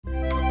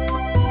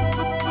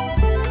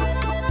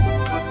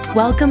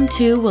Welcome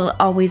to We'll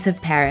Always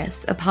Have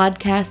Paris, a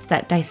podcast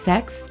that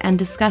dissects and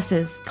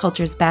discusses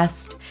culture's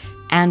best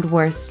and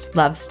worst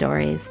love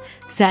stories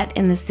set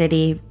in the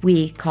city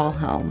we call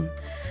home.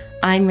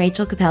 I'm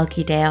Rachel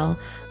Kapelke-Dale,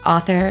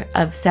 author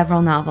of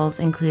several novels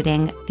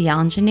including The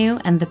Ingenue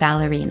and The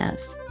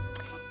Ballerinas.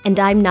 And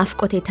I'm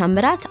Nafkote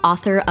Tambarat,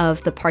 author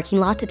of The Parking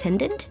Lot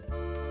Attendant.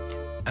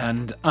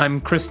 And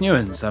I'm Chris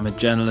Newens. I'm a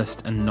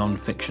journalist and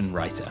non-fiction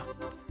writer.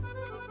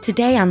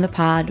 Today on the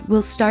pod,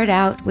 we'll start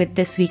out with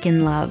This Week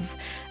in Love,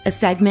 a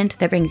segment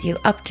that brings you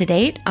up to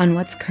date on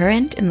what's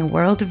current in the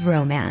world of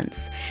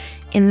romance.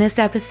 In this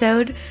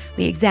episode,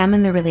 we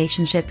examine the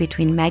relationship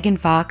between Megan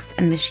Fox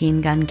and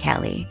Machine Gun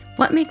Kelly.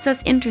 What makes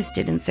us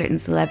interested in certain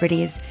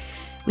celebrities?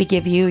 We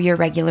give you your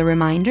regular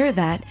reminder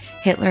that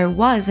Hitler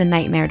was a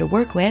nightmare to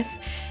work with,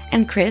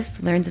 and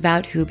Chris learns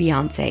about who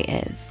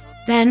Beyoncé is.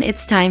 Then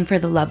it's time for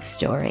The Love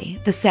Story,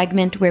 the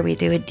segment where we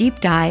do a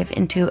deep dive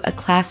into a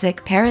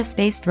classic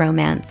Paris-based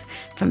romance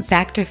from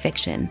fact or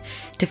fiction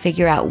to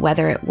figure out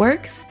whether it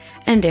works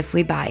and if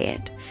we buy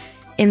it.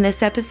 In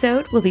this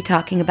episode, we'll be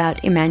talking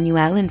about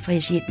Emmanuel and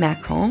Brigitte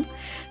Macron,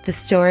 the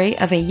story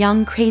of a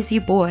young crazy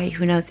boy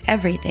who knows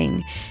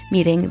everything,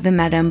 meeting the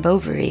Madame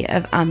Bovary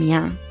of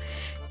Amiens.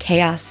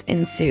 Chaos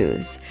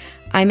ensues.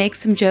 I make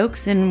some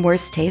jokes in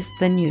worse taste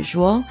than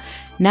usual.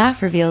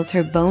 Naf reveals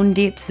her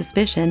bone-deep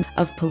suspicion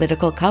of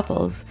political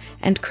couples,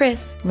 and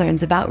Chris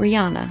learns about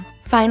Rihanna.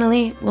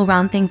 Finally, we'll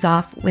round things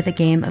off with a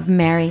game of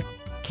Marry,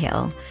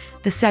 Kill,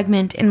 the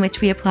segment in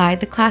which we apply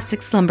the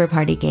classic slumber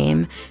party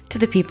game to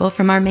the people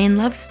from our main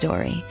love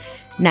story.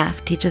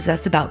 Naf teaches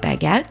us about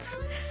baguettes.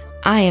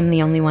 I am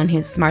the only one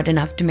who's smart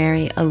enough to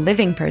marry a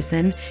living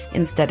person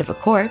instead of a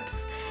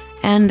corpse,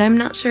 and I'm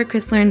not sure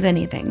Chris learns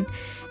anything,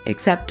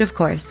 except, of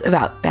course,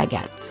 about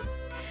baguettes.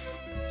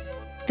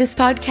 This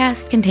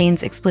podcast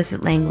contains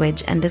explicit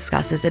language and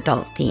discusses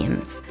adult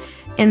themes.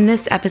 In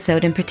this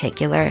episode in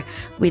particular,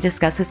 we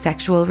discuss a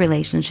sexual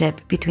relationship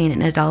between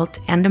an adult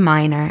and a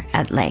minor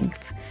at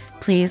length.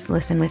 Please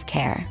listen with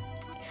care.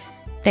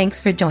 Thanks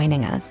for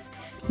joining us.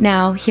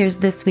 Now, here's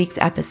this week's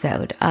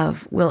episode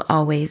of We'll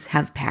Always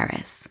Have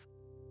Paris.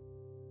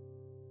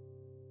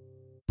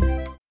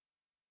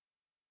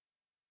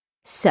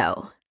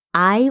 So,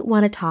 I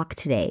want to talk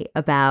today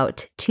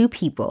about two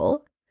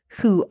people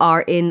who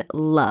are in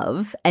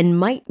love and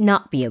might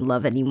not be in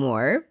love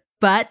anymore,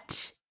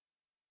 but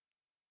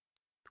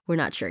we're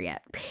not sure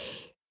yet.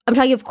 I'm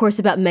talking, of course,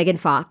 about Megan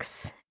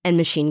Fox and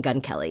Machine Gun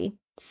Kelly.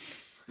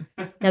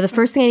 Now, the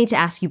first thing I need to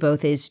ask you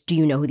both is, do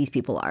you know who these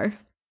people are?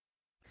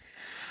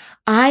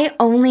 I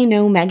only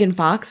know Megan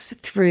Fox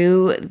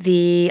through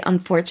the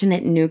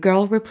unfortunate New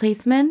Girl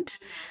replacement.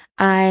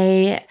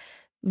 I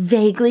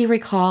vaguely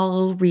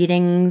recall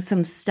reading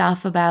some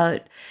stuff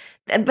about,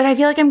 but I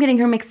feel like I'm getting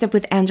her mixed up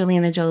with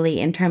Angelina Jolie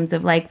in terms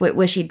of like,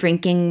 was she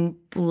drinking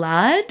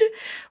blood?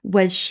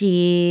 Was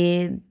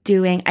she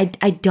doing, I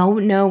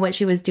don't know what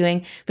she was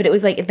doing, but it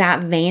was like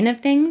that vein of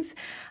things.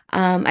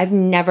 I've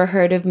never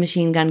heard of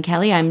Machine Gun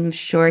Kelly. I'm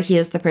sure he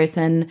is the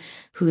person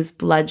whose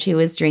blood she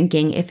was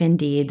drinking, if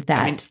indeed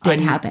that did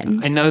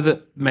happen. I know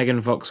that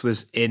Megan Fox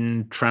was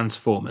in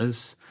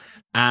Transformers,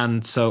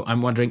 and so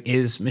I'm wondering,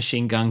 is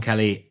Machine Gun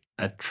Kelly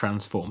a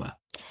Transformer?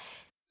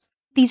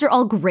 These are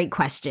all great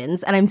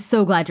questions, and I'm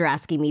so glad you're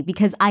asking me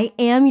because I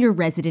am your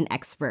resident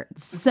expert.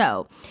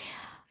 So,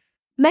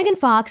 Megan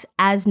Fox,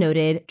 as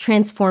noted,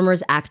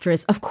 Transformers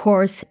actress, of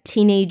course,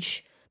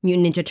 Teenage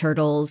Mutant Ninja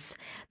Turtles,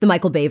 the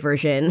Michael Bay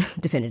version,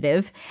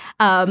 definitive.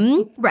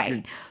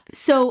 Right.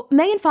 So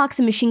Megan Fox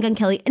and Machine Gun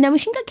Kelly. Now,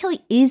 Machine Gun Kelly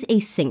is a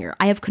singer.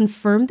 I have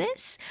confirmed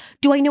this.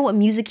 Do I know what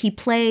music he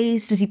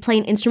plays? Does he play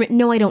an instrument?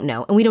 No, I don't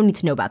know. And we don't need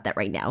to know about that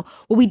right now.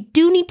 What we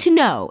do need to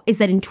know is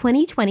that in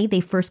 2020, they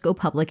first go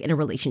public in a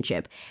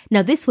relationship.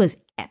 Now, this was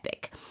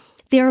epic.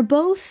 They are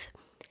both,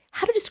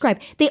 how to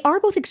describe? They are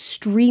both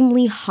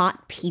extremely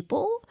hot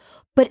people,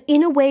 but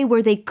in a way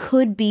where they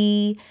could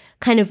be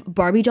kind of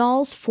Barbie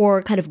dolls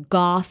for kind of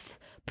goth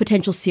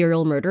potential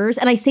serial murderers.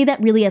 And I say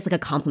that really as like a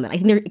compliment. I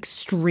think they're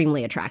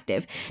extremely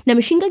attractive. Now,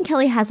 Machine Gun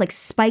Kelly has like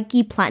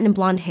spiky platinum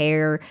blonde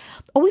hair,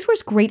 always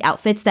wears great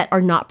outfits that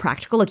are not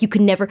practical. Like you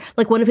could never,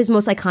 like one of his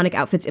most iconic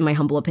outfits, in my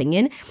humble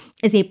opinion,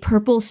 is a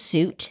purple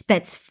suit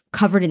that's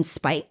covered in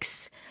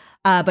spikes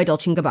by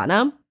Dolce &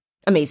 Gabbana.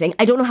 Amazing.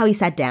 I don't know how he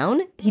sat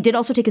down. He did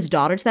also take his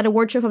daughter to that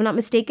award show, if I'm not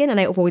mistaken, and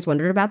I've always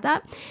wondered about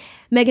that.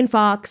 Megan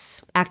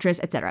Fox, actress,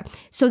 etc.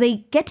 So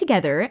they get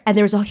together, and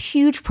there's a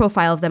huge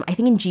profile of them, I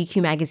think in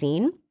GQ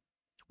magazine,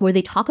 where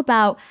they talk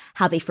about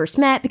how they first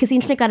met, because the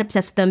internet got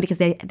obsessed with them because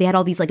they had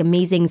all these like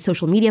amazing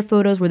social media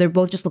photos where they're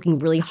both just looking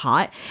really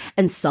hot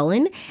and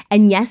sullen.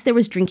 And yes, there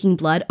was drinking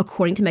blood,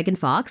 according to Megan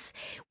Fox.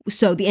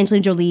 So the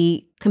Angelina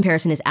Jolie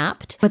comparison is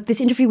apt. But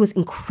this interview was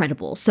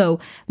incredible.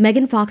 So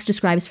Megan Fox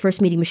describes first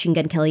meeting Machine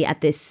Gun Kelly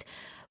at this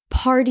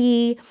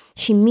party.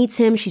 She meets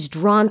him, she's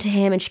drawn to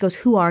him, and she goes,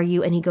 "Who are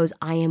you?" And he goes,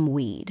 "I am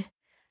weed."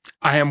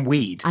 I am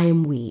weed. I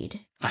am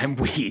weed. I am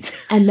weed.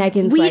 And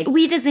Megan's like,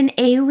 weed as in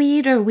a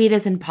weed or weed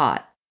as in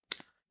pot?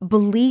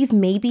 Believe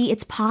maybe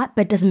it's pot,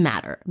 but it doesn't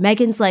matter.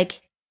 Megan's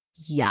like,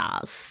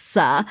 yes.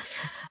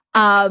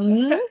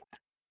 And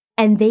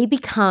they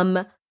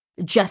become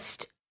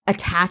just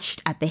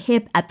attached at the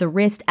hip, at the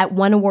wrist. At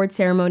one award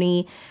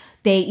ceremony,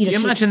 they, Do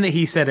you imagine that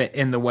he said it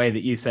in the way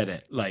that you said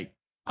it? Like,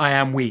 I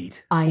am weed.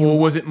 Or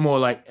was it more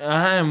like,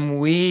 I am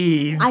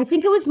weed? I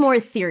think it was more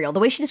ethereal. The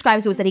way she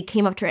describes it was that he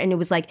came up to her and it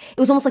was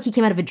almost like he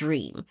came out of a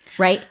dream,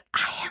 right?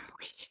 I am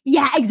weed.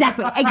 Yeah,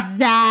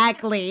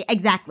 exactly.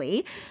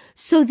 Exactly.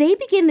 So they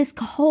begin this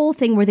whole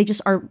thing where they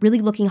just are really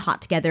looking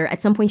hot together.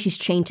 At some point, she's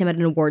chained him at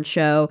an award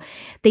show.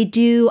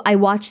 I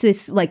watched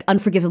this like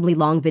unforgivably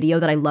long video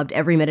that I loved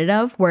every minute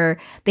of, where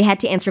they had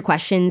to answer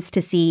questions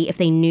to see if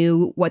they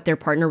knew what their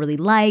partner really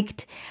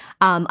liked.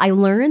 I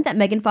learned that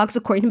Megan Fox,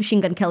 according to Machine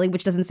Gun Kelly,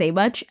 which doesn't say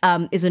much,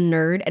 is a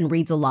nerd and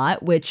reads a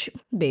lot, which,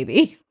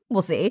 baby,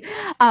 we'll see.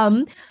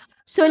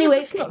 So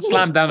anyway,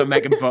 slam down on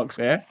Megan Fox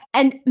here.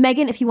 And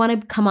Megan, if you want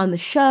to come on the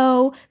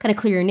show, kind of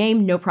clear your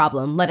name, no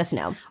problem. Let us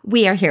know.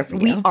 We are here for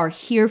you. We are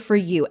here for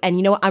you. And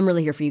you know what? I'm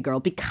really here for you,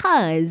 girl,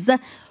 because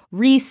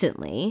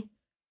recently,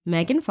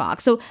 Megan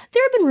Fox. So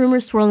there have been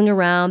rumors swirling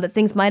around that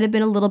things might have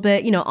been a little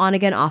bit, on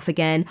again, off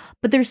again.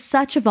 But they're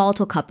such a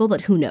volatile couple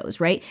that who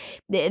knows, right?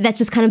 That's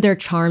just kind of their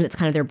charm. That's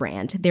kind of their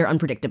brand. They're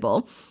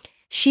unpredictable.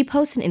 She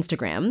posts an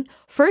Instagram.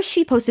 First,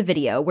 she posts a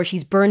video where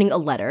she's burning a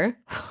letter.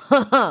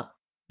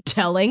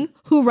 Telling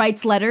who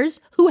writes letters,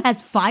 who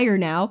has fire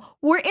now.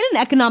 We're in an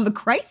economic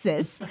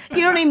crisis. You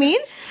know what I mean?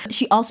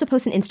 She also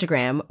posts an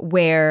Instagram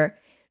where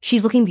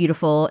she's looking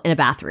beautiful in a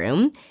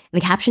bathroom. And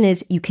the caption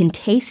is, "You can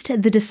taste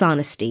the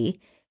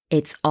dishonesty.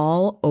 It's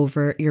all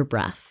over your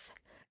breath."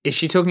 Is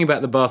she talking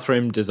about the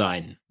bathroom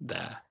design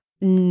there?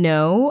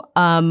 No.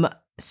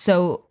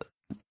 So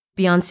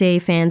Beyonce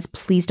fans,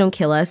 please don't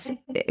kill us.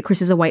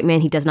 Chris is a white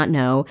man. He does not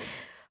know.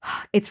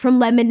 It's from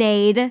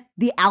Lemonade,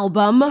 the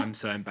album. I'm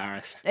so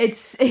embarrassed.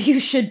 You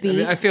should be. I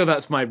mean, I feel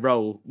that's my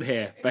role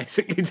here,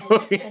 basically,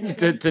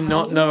 to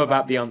not know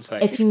about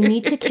Beyonce. If you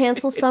need to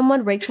cancel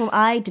someone, Rachel and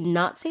I did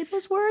not say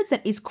those words.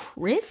 That is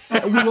Chris.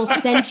 We will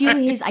send you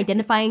his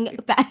identifying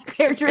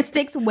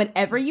characteristics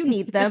whenever you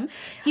need them.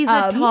 He's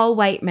a tall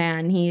white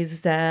man.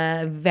 He's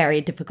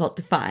very difficult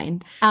to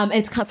find. And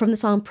it's from the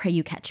song Pray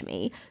You Catch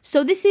Me.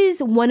 So this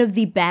is one of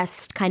the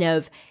best kind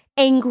of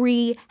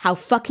angry, how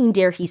fucking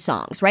dare he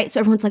songs, right? So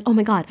everyone's like, oh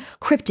my God,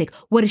 cryptic.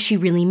 What does she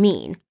really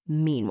mean?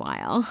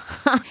 Meanwhile,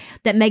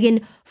 that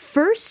Megan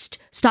first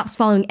stops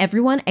following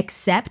everyone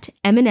except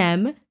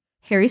Eminem,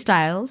 Harry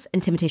Styles,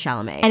 and Timothée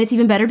Chalamet. And it's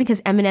even better because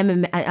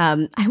Eminem,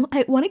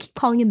 I want to keep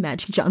calling him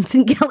Magic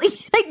Johnson Kelly.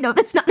 I know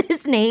that's not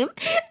his name.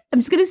 I'm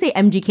just going to say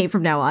MGK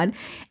from now on.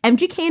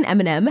 MGK and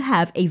Eminem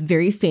have a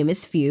very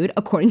famous feud,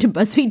 according to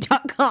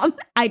BuzzFeed.com.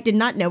 I did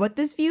not know about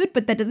this feud,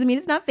 but that doesn't mean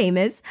it's not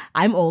famous.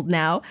 I'm old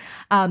now.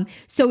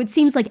 So it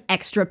seems like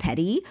extra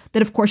petty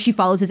that, of course, she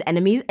follows his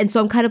enemies. And so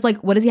I'm kind of like,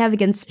 what does he have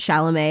against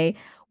Chalamet?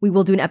 We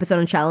will do an episode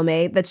on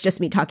Chalamet. That's just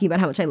me talking about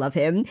how much I love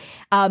him.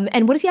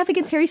 And what does he have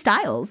against Harry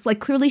Styles? Like,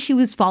 clearly she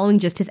was following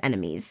just his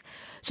enemies.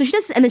 So she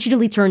does, and then she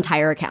deletes her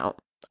entire account.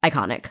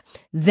 Iconic.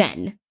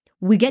 Then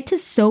we get to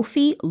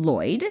Sophie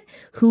Lloyd,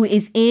 who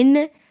is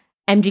in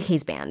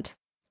MGK's band.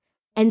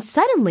 And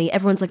suddenly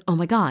everyone's like, oh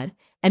my God,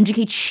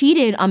 MGK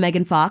cheated on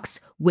Megan Fox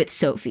with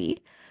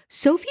Sophie.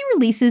 Sophie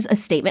releases a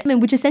statement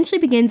which essentially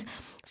begins,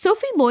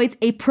 Sophie Lloyd's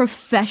a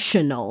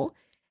professional,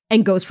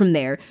 and goes from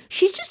there.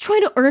 She's just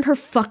trying to earn her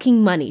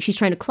fucking money. She's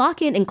trying to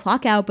clock in and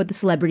clock out, but the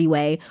celebrity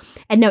way.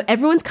 And now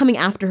everyone's coming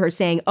after her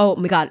saying, oh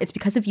my God, it's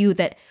because of you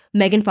that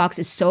Megan Fox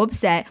is so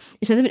upset.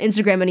 She doesn't have an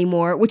Instagram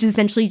anymore, which is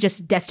essentially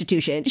just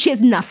destitution. She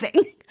has nothing.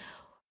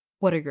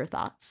 What are your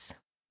thoughts?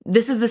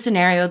 This is the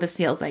scenario this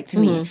feels like to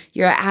me.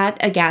 You're at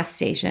a gas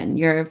station.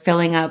 You're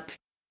filling up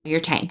your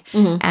tank.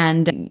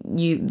 And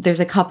there's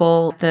a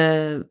couple,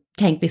 the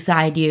tank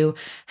beside you,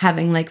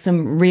 having like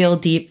some real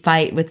deep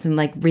fight with some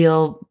like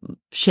real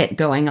shit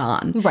going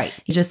on. Right.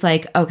 You're just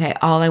like, okay,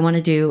 all I want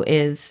to do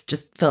is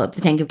just fill up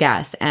the tank of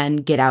gas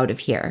and get out of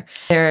here.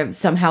 They're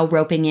somehow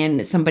roping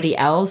in somebody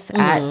else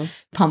at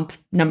pump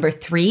number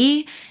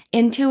 3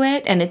 into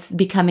it, and it's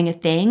becoming a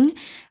thing.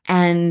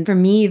 And for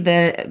me,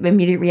 the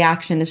immediate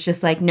reaction is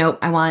just like, nope,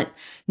 I want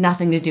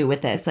nothing to do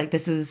with this. Like,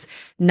 this is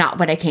not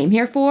what I came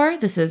here for.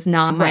 This is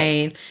not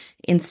my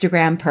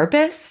Instagram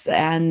purpose.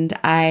 And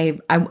I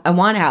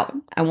want out.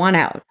 I want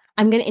out.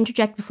 I'm going to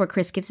interject before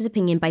Chris gives his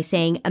opinion by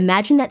saying,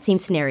 imagine that same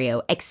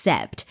scenario,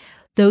 except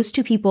those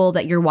two people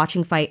that you're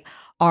watching fight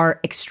are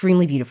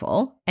extremely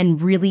beautiful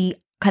and really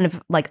kind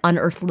of like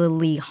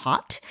unearthly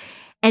hot.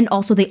 And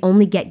also they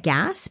only get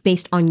gas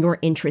based on your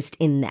interest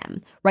in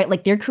them, right?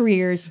 Like their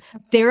careers,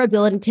 their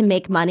ability to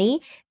make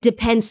money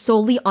depends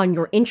solely on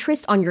your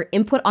interest, on your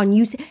input, on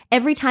you.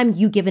 Every time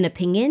you give an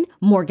opinion,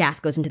 more gas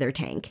goes into their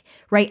tank,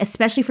 right?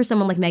 Especially for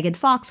someone like Megan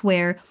Fox,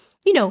 where,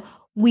 you know,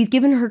 we've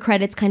given her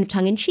credits kind of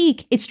tongue in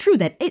cheek. It's true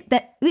that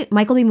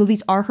Michael Bay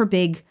movies are her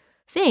big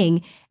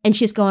thing. And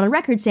she's gone on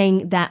record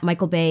saying that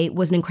Michael Bay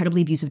was an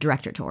incredibly abusive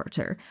director towards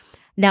her.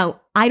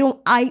 Now,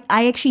 I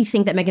actually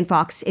think that Megan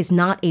Fox is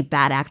not a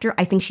bad actor.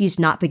 I think she's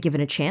not been given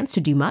a chance to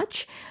do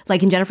much.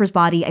 Like in Jennifer's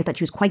Body, I thought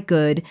she was quite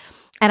good.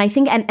 And I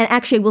think, and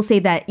actually I will say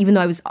that even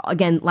though I was,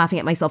 again, laughing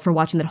at myself for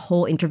watching that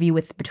whole interview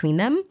between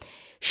them,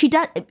 she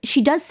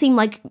does seem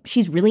like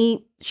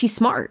she's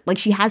smart. Like,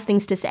 she has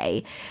things to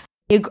say.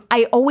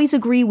 I always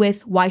agree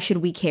with why should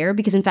we care?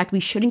 Because in fact, we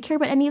shouldn't care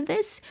about any of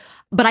this.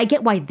 But I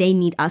get why they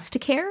need us to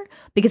care.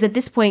 Because at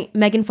this point,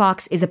 Megan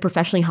Fox is a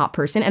professionally hot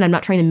person. And I'm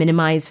not trying to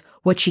minimize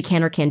what she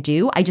can or can't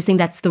do. I just think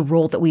that's the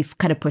role that we've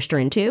kind of pushed her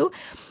into.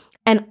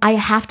 And I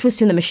have to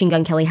assume that Machine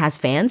Gun Kelly has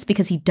fans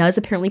because he does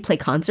apparently play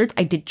concerts.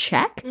 I did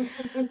check.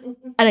 And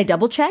I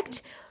double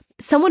checked.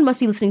 Someone must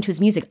be listening to his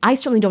music. I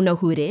certainly don't know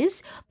who it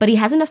is, but he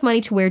has enough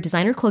money to wear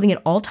designer clothing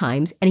at all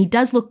times, and he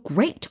does look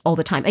great all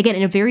the time. Again,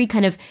 in a very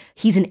kind of,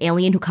 he's an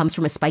alien who comes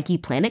from a spiky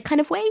planet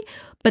kind of way,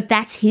 but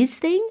that's his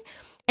thing.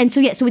 And so,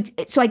 yeah,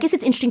 so I guess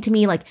it's interesting to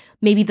me, like,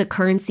 maybe the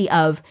currency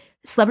of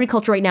celebrity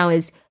culture right now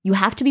is you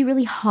have to be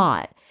really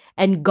hot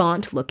and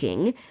gaunt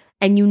looking,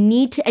 and you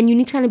need to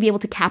kind of be able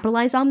to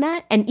capitalize on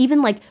that. And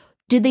even, like,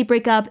 did they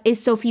break up? Is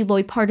Sophie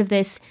Lloyd part of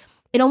this?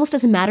 It almost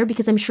doesn't matter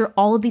because I'm sure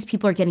all of these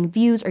people are getting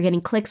views, are getting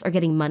clicks, are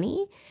getting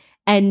money.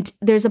 And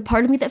there's a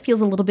part of me that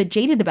feels a little bit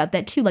jaded about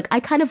that too. Like, I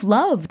kind of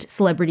loved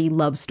celebrity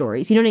love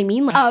stories. You know what I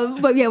mean?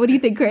 Like, but yeah, what do you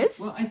think, Chris?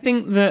 Well, I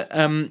think that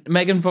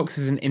Megan Fox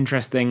is an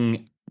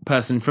interesting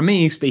person for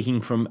me,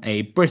 speaking from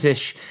a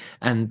British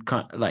and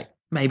kind of like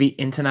maybe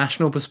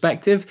international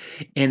perspective,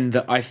 in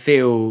that I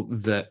feel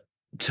that,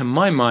 to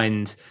my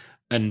mind,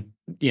 and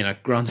you know,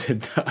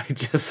 granted that I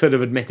just sort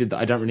of admitted that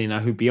I don't really know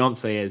who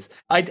Beyonce is.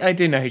 I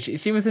do know who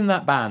she was in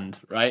that band,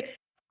 right?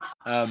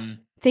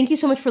 Thank you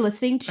so much for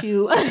listening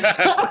to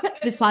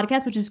this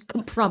podcast, which has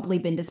promptly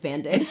been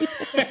disbanded.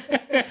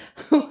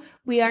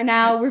 We are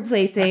now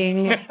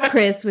replacing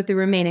Chris with the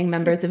remaining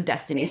members of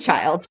Destiny's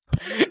Child.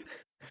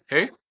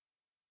 Who?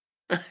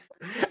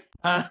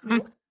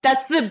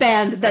 That's the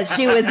band that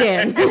she was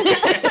in.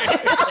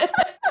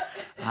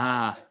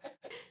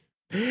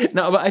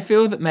 No, but I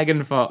feel that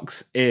Megan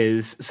Fox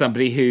is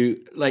somebody who,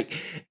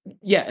 like,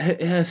 yeah,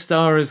 her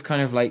star is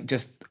kind of like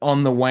just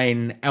on the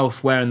wane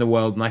elsewhere in the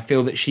world. And I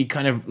feel that she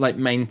kind of like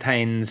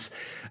maintains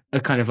a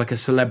kind of like a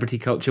celebrity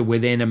culture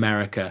within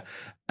America.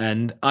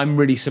 And I'm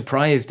really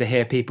surprised to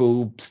hear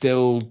people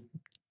still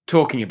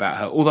talking about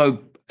her. Although,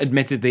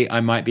 admittedly,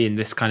 I might be in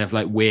this kind of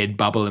like weird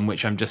bubble in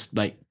which I'm just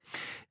like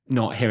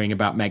not hearing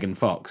about Megan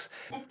Fox.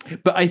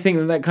 But I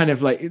think that kind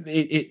of like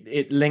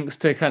it links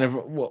to kind of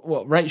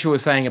what Rachel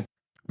was saying,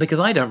 because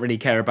I don't really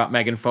care about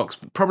Megan Fox.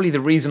 But probably the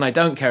reason I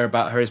don't care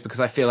about her is because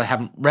I feel I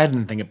haven't read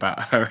anything about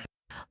her.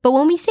 But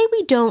when we say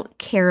we don't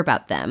care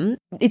about them,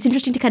 it's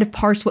interesting to kind of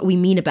parse what we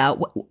mean about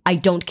what I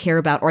don't care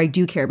about or I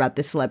do care about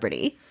this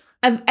celebrity.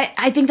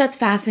 I think that's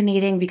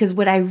fascinating, because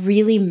what I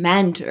really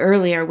meant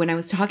earlier when I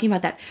was talking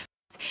about that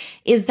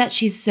is that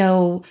she's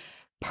so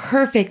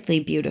perfectly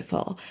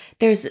beautiful.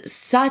 There's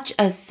such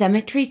a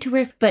symmetry to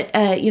her, but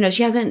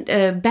she hasn't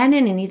been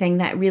in anything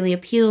that really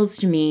appeals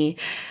to me.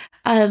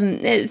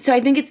 So I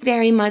think it's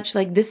very much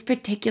like this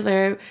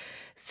particular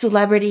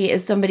celebrity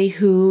is somebody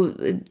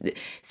who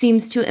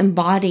seems to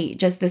embody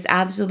just this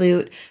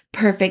absolute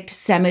perfect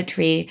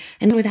symmetry,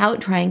 and without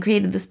trying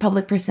created this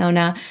public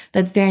persona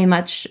that's very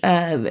much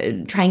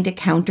trying to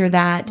counter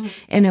that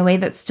in a way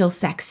that's still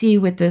sexy,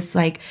 with this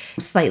like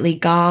slightly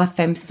goth,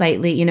 I'm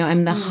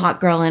the hot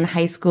girl in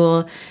high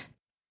school.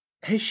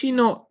 Has she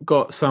not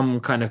got some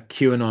kind of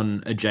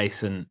QAnon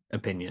adjacent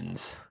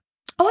opinions?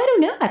 Oh, I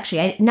don't know,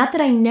 actually. Not that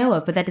I know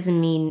of, but that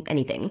doesn't mean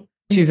anything.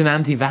 She's an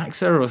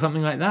anti-vaxxer or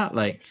something like that?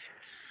 Like,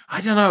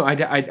 I don't know.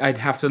 I'd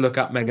have to look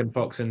up Megan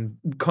Fox and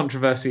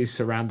controversies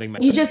surrounding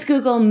Megan. You just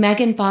Google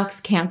Megan Fox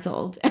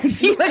canceled and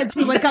see what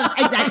comes.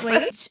 Exactly.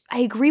 I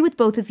agree with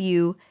both of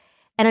you,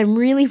 and I'm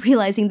really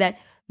realizing that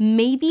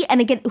maybe,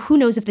 and again, who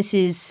knows if this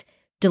is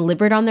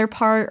deliberate on their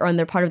part or on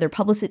their part of their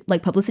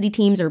publicity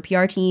teams or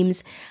PR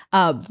teams.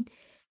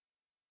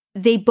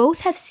 They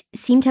both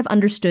seem to have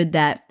understood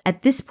that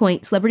at this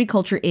point, celebrity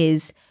culture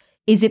is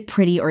it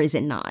pretty or is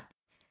it not?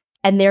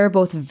 And they're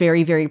both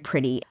very, very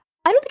pretty.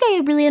 I don't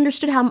think I really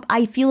understood how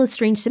I feel a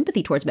strange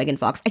sympathy towards Megan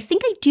Fox. I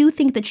think I do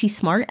think that she's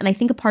smart, and I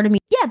think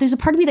there's a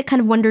part of me that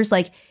kind of wonders,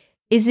 like,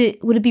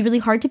 would it be really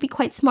hard to be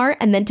quite smart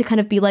and then to kind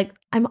of be like,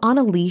 I'm on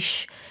a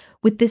leash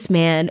with this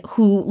man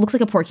who looks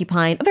like a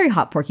porcupine, a very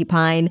hot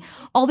porcupine.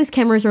 All these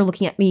cameras are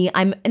looking at me.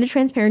 I'm in a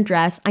transparent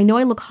dress. I know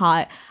I look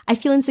hot. I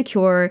feel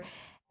insecure.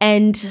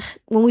 And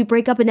when we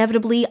break up,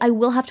 inevitably, I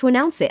will have to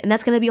announce it. And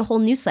that's going to be a whole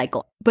news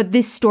cycle. But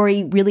this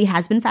story really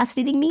has been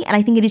fascinating me. And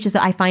I think it is just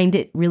that I find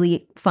it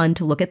really fun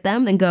to look at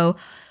them and go,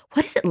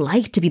 what is it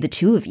like to be the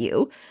two of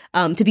you?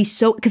 To be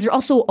so, because they're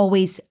also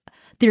always,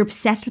 they're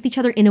obsessed with each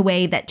other in a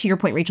way that, to your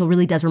point, Rachel,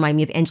 really does remind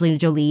me of Angelina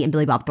Jolie and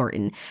Billy Bob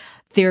Thornton.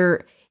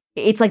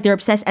 It's like they're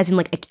obsessed as in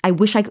like, I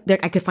wish I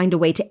could find a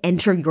way to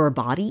enter your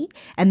body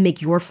and make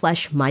your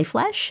flesh my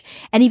flesh.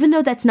 And even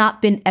though that's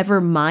not been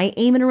ever my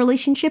aim in a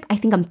relationship, I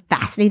think I'm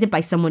fascinated by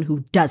someone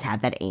who does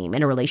have that aim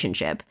in a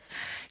relationship.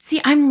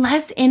 See, I'm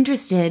less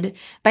interested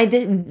by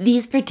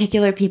these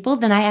particular people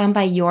than I am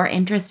by your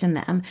interest in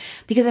them.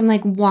 Because I'm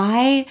like,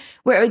 why?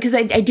 Because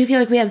I do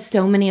feel like we have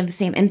so many of the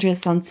same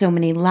interests on so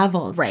many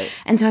levels. Right.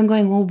 And so I'm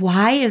going, well,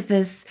 why is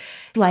this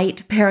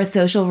slight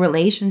parasocial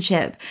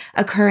relationship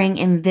occurring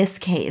in this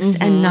case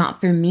and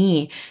not for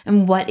me?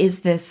 And what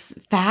is this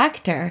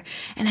factor?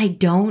 And I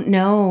don't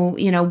know,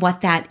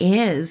 what that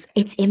is.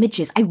 It's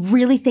images. I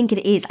really think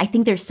it is. I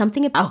think there's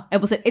something about, I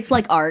will say, it's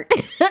like art.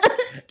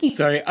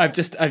 Sorry, I've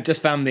just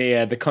found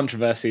the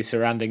controversy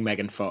surrounding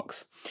Megan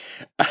Fox.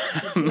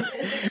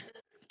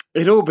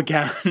 It all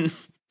began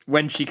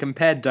when she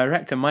compared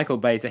director Michael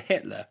Bay to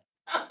Hitler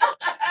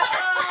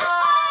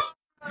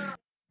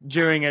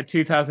during a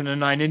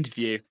 2009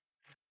 interview,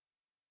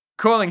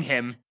 calling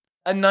him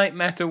a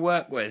nightmare to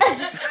work with.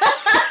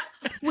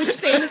 Which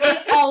famously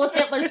all of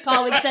Hitler's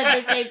colleagues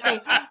said the same thing.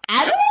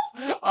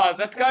 Adolf? Oh,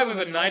 that guy was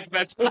a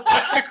nightmare to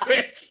work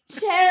with.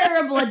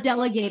 Terrible at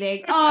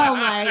delegating. Oh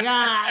my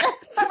God.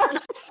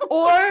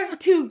 Or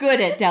too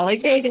good at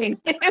delegating.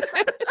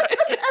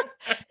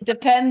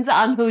 Depends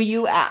on who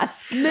you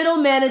ask. Middle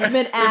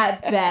management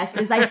at best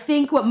is, I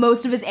think, what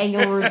most of his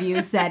annual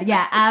reviews said.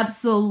 Yeah,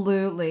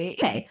 absolutely.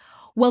 Okay.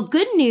 Well,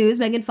 good news,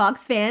 Megan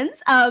Fox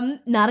fans.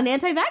 Not an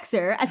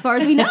anti-vaxxer, as far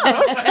as we know.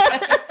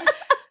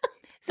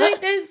 So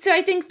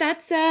I think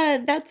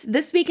that's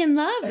This Week in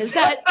Love, is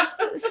that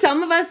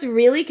some of us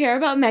really care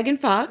about Megan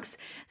Fox.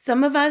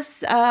 Some of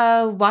us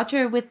watch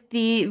her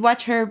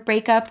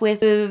break up with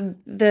the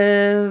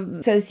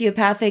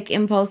sociopathic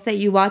impulse that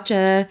you watch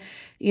a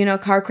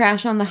car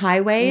crash on the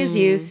highway as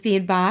you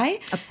speed by.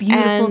 A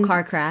beautiful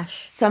car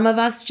crash. Some of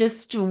us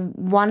just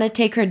want to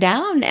take her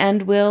down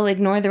and will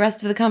ignore the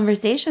rest of the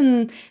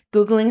conversation,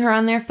 Googling her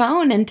on their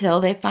phone until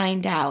they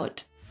find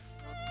out.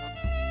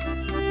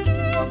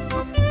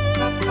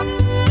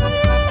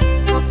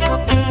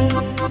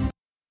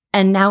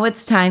 And now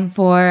it's time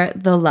for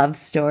the love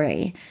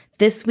story.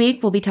 This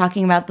week, we'll be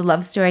talking about the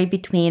love story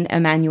between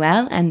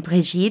Emmanuel and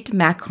Brigitte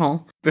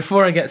Macron.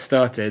 Before I get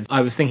started,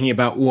 I was thinking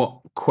about what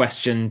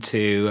question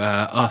to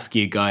ask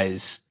you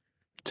guys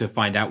to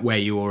find out where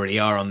you already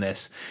are on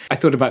this. I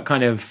thought about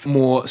kind of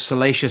more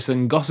salacious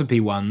and gossipy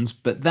ones,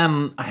 but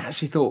then I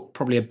actually thought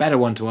probably a better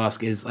one to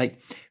ask is,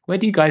 where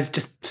do you guys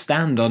just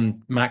stand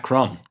on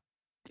Macron?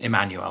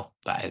 Emmanuel,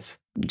 that is.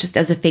 Just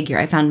as a figure,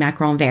 I found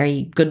Macron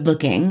very good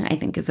looking, I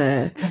think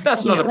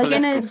That's not a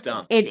political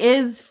stance. It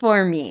is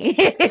for me.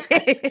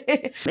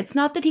 It's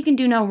not that he can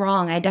do no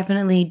wrong. I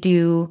definitely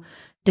do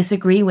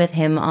disagree with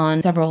him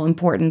on several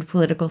important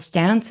political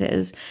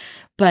stances.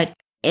 But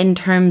in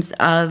terms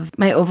of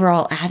my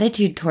overall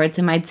attitude towards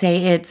him, I'd say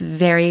it's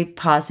very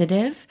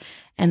positive.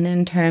 And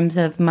in terms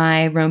of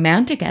my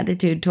romantic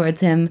attitude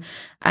towards him,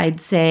 I'd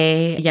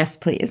say yes,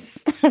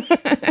 please.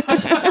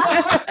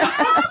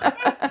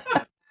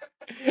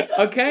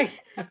 Okay.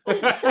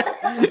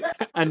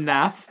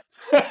 Enough.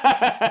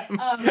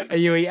 Are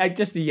you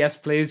just a yes,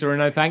 please, or a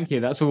no, thank you?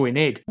 That's all we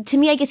need. To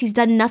me, I guess he's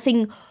done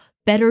nothing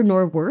better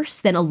nor worse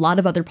than a lot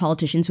of other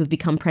politicians who have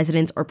become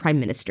presidents or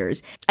prime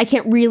ministers. I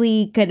can't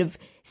really kind of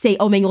say,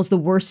 Manuel's the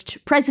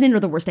worst president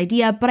or the worst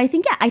idea, but I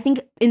think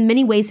in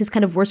many ways his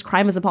kind of worst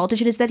crime as a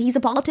politician is that he's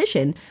a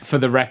politician. For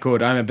the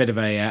record, I'm a bit of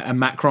a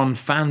Macron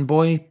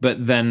fanboy,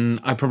 but then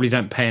I probably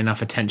don't pay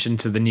enough attention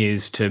to the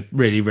news to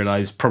really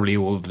realise probably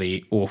all of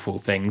the awful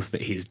things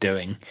that he's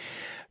doing.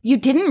 You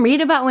didn't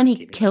read about when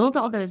he killed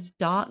all those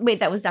dogs? Wait,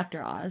 that was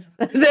Dr. Oz.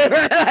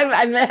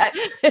 I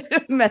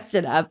messed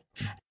it up.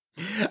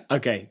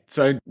 Okay,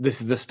 so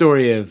this is the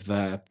story of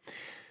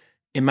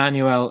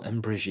Emmanuel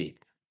and Brigitte.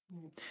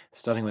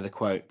 Starting with a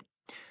quote.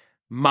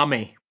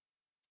 Mummy.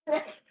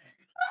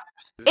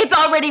 It's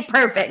already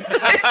perfect.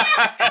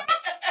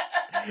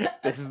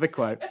 This is the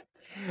quote.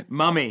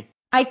 Mummy.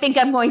 I think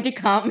I'm going to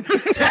come.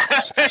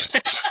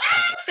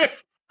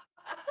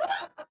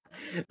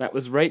 That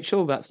was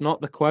Rachel. That's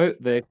not the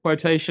quote. The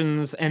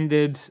quotations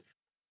ended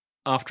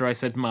after I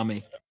said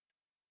mummy.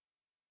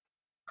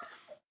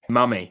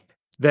 Mummy.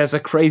 There's a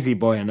crazy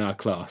boy in our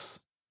class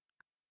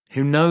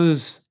who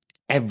knows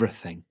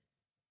everything.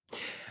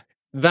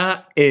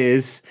 That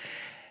is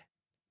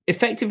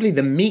effectively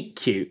the meet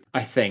cute,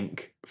 I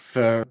think,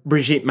 for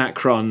Brigitte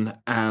Macron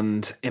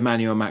and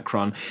Emmanuel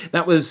Macron.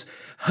 That was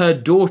her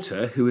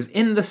daughter who was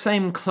in the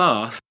same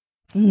class.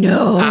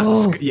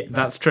 No. Yeah,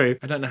 that's true.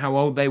 I don't know how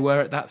old they were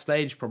at that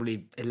stage,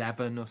 probably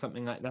 11 or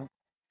something like that.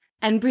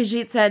 And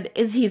Brigitte said,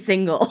 is he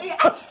single?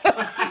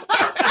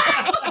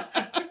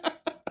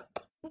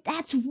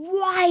 That's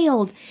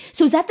wild.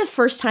 So is that the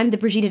first time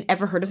that Brigitte had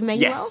ever heard of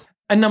Emmanuel? Yes.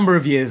 A number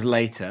of years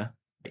later,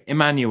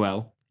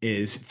 Emmanuel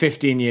is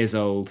 15 years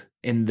old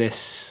in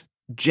this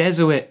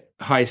Jesuit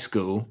high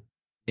school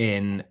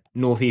in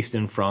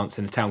northeastern France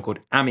in a town called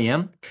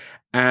Amiens.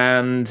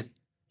 And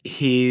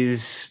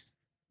he's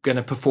going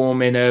to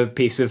perform in a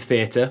piece of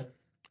theatre.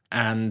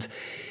 And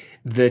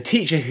the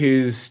teacher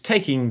who's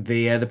taking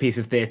the piece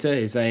of theatre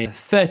is a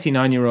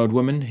 39-year-old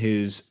woman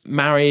who's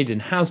married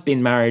and has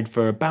been married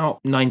for about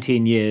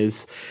 19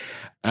 years.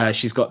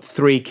 She's got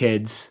 3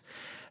 kids,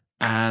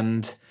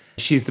 and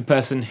she's the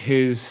person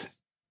who's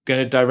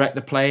going to direct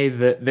the play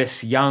that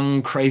this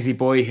young, crazy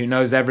boy who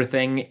knows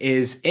everything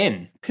is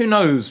in. Who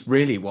knows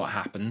really what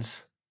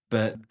happens,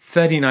 but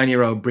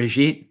 39-year-old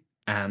Brigitte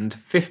and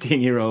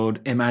 15-year-old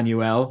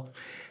Emmanuel,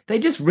 they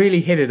just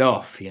really hit it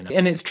off, you know.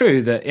 And it's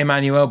true that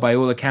Emmanuel, by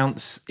all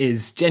accounts,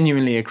 is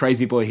genuinely a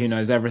crazy boy who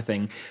knows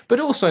everything. But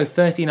also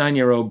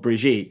 39-year-old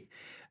Brigitte,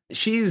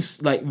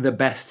 she's like the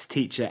best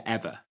teacher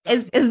ever.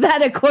 Is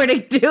that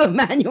according to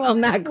Emmanuel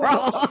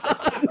Macron?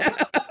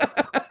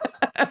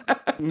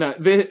 No,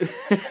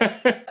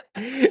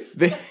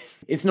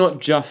 it's not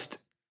just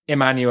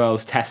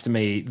Emmanuel's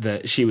testimony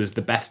that she was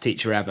the best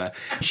teacher ever.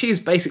 She is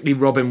basically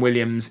Robin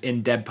Williams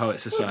in Dead Poet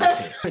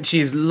Society. And she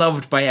is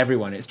loved by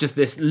everyone. It's just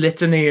this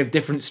litany of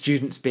different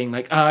students being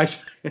like,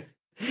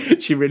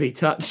 she really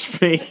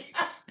touched me.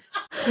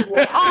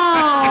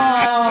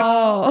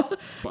 Oh!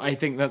 I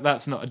think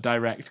that's not a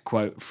direct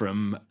quote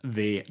from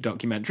the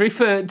documentary.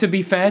 To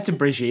be fair to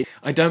Brigitte,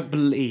 I don't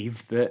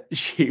believe that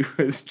she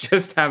was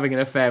just having an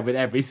affair with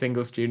every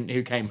single student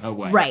who came her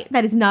way. Right.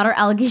 That is not our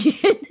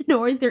allegation,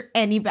 nor is there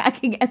any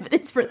backing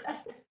evidence for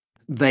that.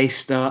 They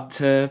start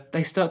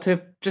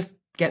to just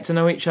get to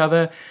know each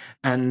other,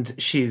 and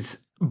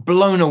she's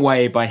blown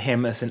away by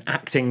him as an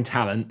acting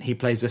talent. He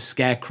plays a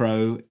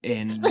scarecrow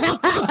in...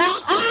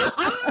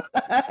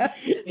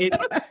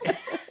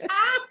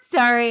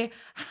 Sorry.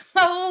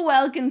 How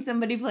well can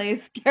somebody play a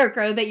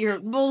scarecrow that you're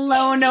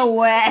blown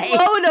away?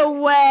 Blown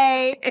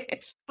away.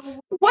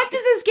 What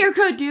does a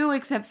scarecrow do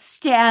except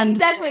stand?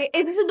 Exactly.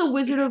 Is this in The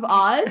Wizard of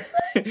Oz?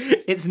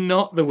 It's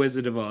not The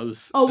Wizard of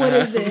Oz. Oh, what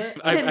is it?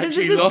 This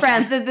is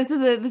France. This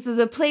is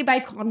a play by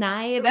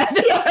Corneille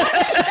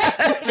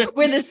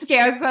where the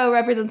scarecrow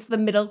represents the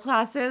middle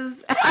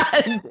classes.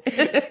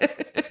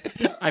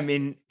 I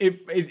mean,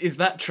 is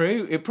that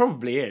true? It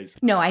probably is.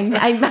 No, I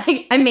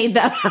made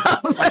that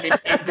up.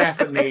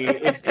 I mean,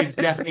 it's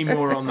definitely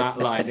more on that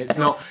line. It's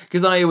not,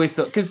 because I always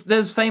thought, because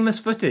there's famous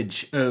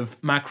footage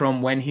of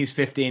Macron when he's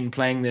 15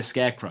 playing this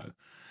scarecrow.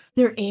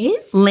 There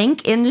is?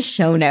 Link in the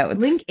show notes.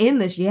 Link in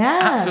this, yeah.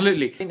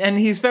 Absolutely. And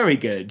he's very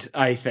good,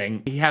 I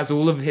think. He has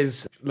all of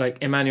his, like,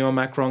 Emmanuel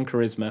Macron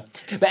charisma.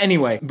 But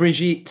anyway,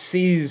 Brigitte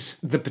sees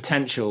the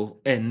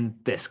potential in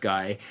this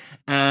guy,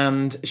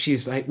 and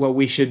she's like, well,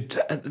 we should,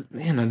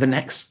 the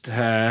next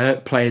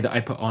play that I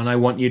put on, I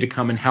want you to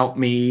come and help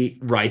me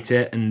write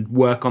it and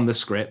work on the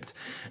script.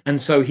 And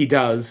so he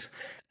does.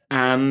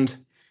 And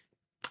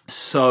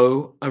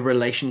so a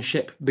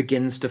relationship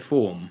begins to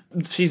form.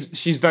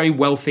 She's very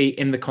wealthy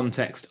in the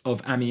context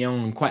of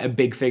Amiens, quite a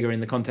big figure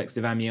in the context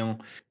of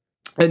Amiens.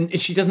 And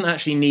she doesn't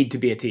actually need to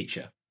be a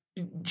teacher.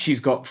 She's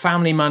got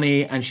family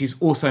money, and she's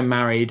also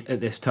married at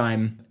this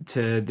time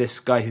to this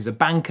guy who's a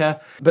banker.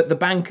 But the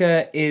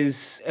banker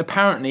is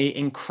apparently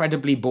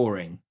incredibly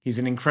boring. He's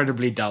an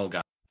incredibly dull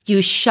guy.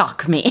 You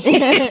shock me.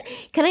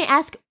 Can I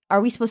ask,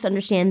 are we supposed to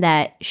understand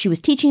that she was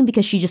teaching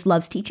because she just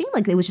loves teaching?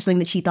 Like, it was just something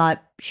that she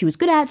thought she was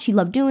good at, she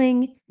loved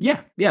doing?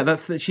 Yeah,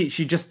 that's that.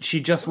 She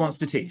just wants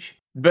to teach.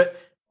 But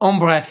en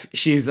bref,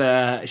 she's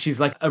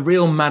like a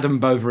real Madame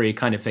Bovary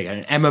kind of figure,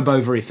 an Emma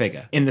Bovary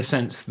figure, in the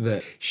sense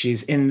that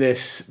she's in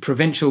this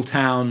provincial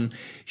town.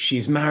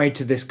 She's married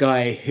to this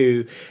guy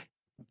who,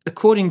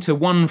 according to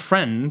one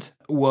friend,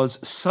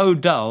 was so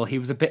dull he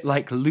was a bit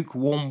like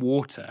lukewarm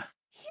water.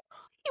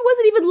 He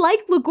wasn't even like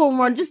lukewarm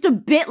water, just a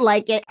bit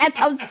like it. That's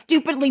how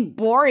stupidly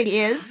boring he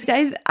is.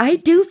 I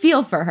do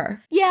feel for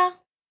her. Yeah.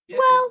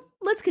 Well,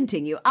 let's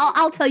continue.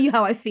 I'll tell you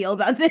how I feel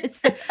about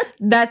this.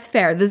 That's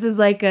fair. This is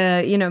like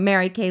a,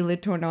 Mary Kay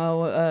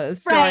Letourneau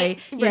story,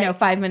 right.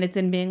 5 minutes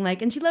in being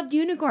like, and she loved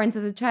unicorns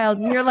as a child.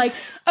 And you're like,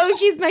 oh,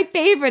 she's my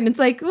favorite. And it's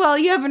like, well,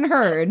 you haven't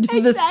heard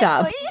the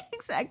stuff.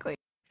 Exactly.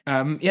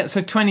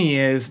 So 20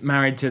 years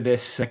married to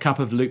this cup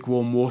of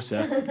lukewarm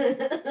water.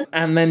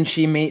 And then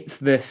she meets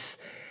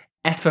this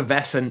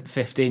effervescent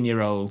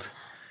 15-year-old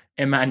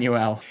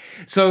Emmanuel.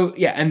 So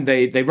yeah, and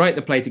they write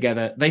the play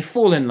together. They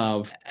fall in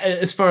love.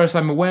 As far as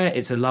I'm aware,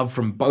 it's a love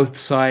from both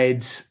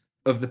sides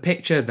of the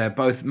picture. They're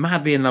both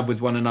madly in love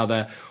with one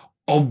another.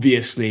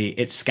 Obviously,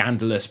 it's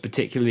scandalous,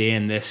 particularly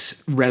in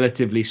this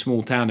relatively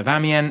small town of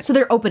Amiens. So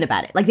they're open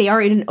about it. Like, they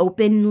are in an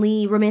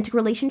openly romantic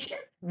relationship?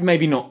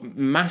 Maybe not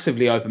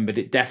massively open, but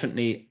it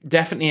definitely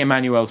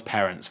Emmanuel's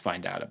parents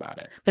find out about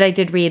it. But I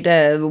did read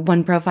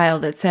one profile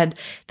that said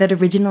that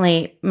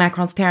originally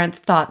Macron's parents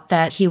thought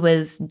that he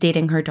was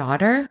dating her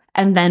daughter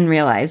and then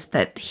realized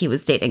that he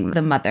was dating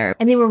the mother.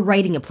 And they were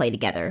writing a play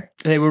together.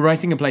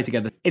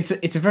 It's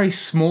a very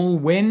small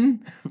win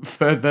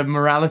for the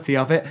morality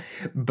of it,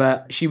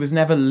 but she was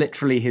never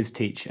literally his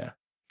teacher.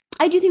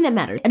 I do think that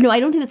matters. No, I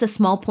don't think that's a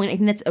small point. I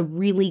think that's a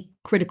really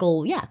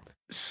critical,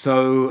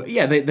 So,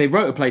 yeah, they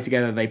wrote a play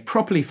together. They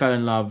properly fell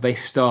in love. They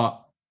start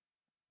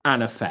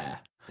an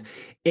affair.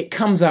 It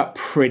comes out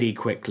pretty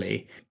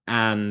quickly,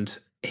 and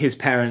his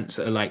parents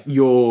are like,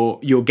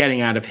 you're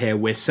getting out of here.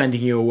 We're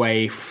sending you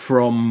away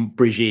from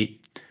Brigitte.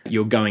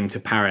 You're going to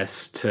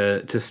Paris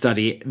to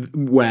study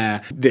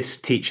where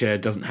this teacher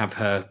doesn't have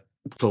her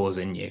claws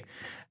in you.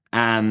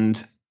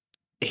 And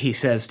he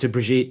says to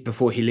Brigitte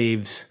before he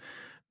leaves,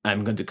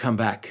 I'm going to come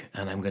back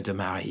and I'm going to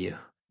marry you.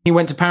 He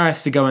went to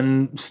Paris to go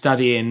and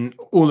study in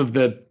all of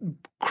the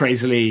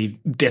crazily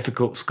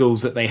difficult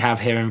schools that they have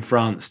here in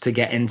France to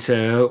get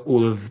into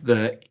all of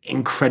the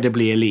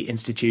incredibly elite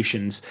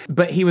institutions.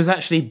 But he was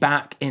actually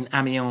back in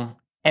Amiens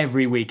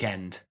every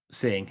weekend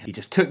seeing her. He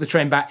just took the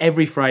train back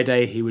every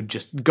Friday. He would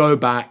just go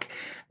back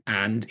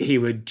and he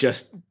would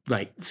just,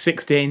 like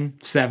 16,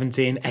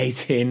 17,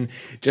 18,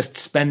 just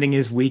spending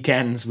his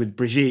weekends with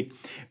Brigitte.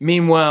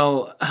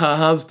 Meanwhile, her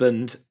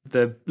husband,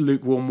 the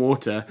lukewarm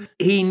water,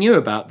 he knew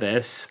about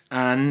this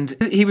and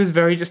he was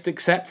very just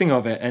accepting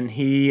of it. And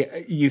he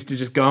used to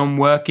just go and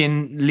work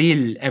in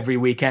Lille every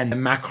weekend.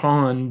 And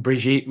Macron and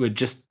Brigitte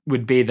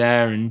would be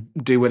there and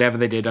do whatever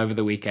they did over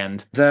the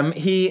weekend.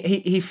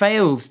 He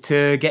failed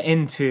to get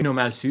into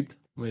Normal Soup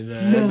with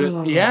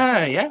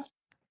yeah.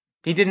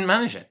 He didn't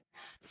manage it.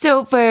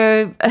 So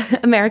for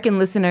American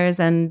listeners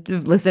and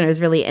listeners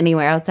really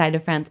anywhere outside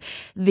of France,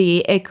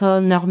 the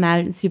École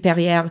Normale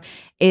Supérieure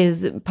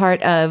is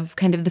part of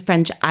kind of the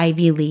French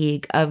Ivy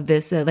League of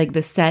this, like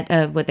the set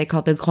of what they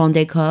call the Grande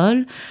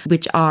École,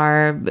 which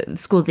are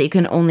schools that you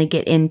can only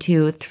get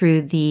into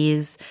through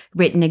these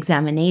written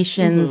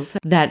examinations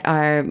that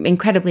are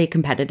incredibly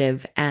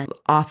competitive and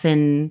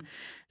often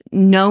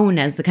known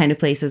as the kind of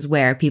places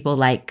where people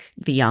like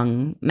the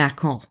young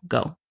Macron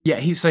go. Yeah,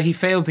 he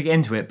failed to get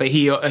into it, but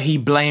he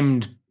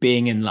blamed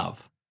being in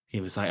love. He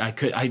was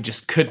like, I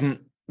just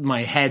couldn't,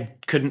 my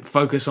head couldn't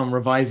focus on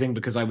revising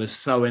because I was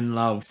so in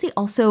love. See,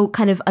 also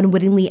kind of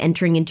unwittingly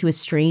entering into a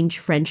strange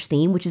French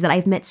theme, which is that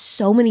I've met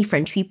so many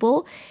French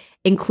people,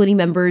 including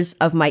members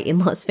of my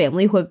in-laws'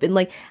 family, who have been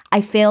like,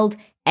 I failed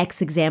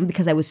X exam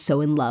because I was so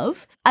in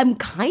love. I'm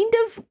kind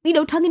of,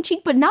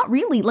 tongue-in-cheek, but not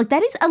really. Like,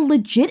 that is a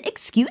legit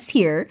excuse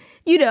here,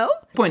 The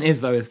point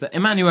is, though, is that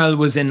Emmanuel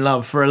was in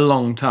love for a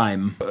long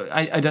time.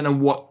 I don't know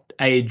what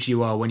age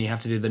you are when you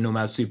have to do the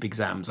Normal Soup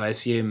exams. I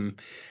assume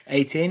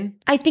 18?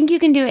 I think you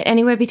can do it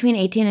anywhere between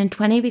 18 and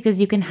 20 because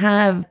you can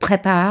have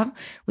prépare,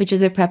 which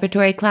is a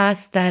preparatory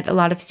class that a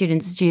lot of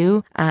students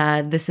do.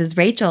 This is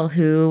Rachel,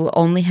 who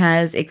only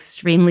has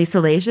extremely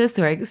salacious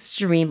or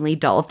extremely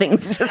dull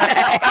things to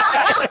say.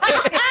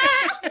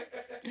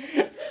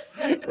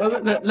 Well,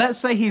 let's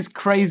say he's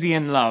crazy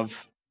in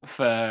love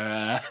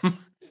for...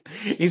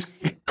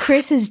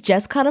 Chris has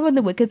just caught him on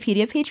the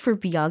Wikipedia page for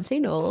Beyonce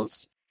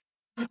Knowles.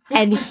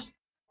 And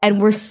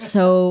we're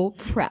so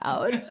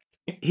proud.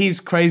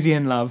 He's crazy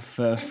in love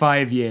for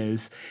 5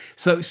 years.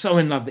 So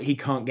in love that he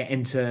can't get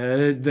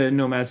into the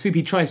Normal Soup.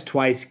 He tries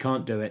twice, he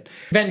can't do it.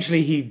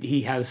 Eventually,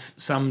 he has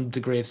some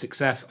degree of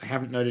success. I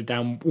haven't noted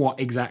down what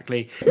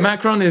exactly.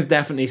 Macron is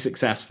definitely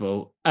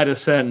successful at a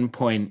certain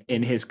point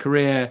in his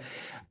career.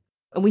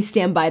 And we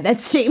stand by that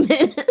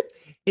statement.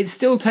 It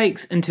still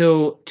takes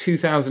until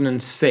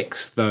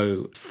 2006,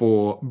 though,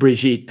 for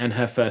Brigitte and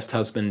her first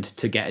husband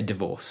to get a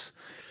divorce.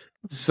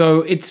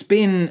 So it's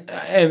been,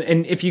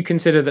 and if you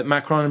consider that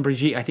Macron and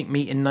Brigitte, I think,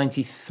 meet in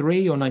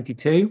 93 or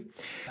 92,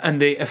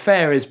 and the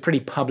affair is pretty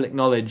public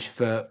knowledge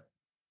for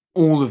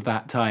all of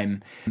that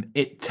time,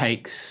 it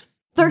takes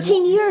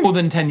 13 years. More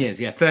than 10 years,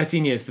 yeah,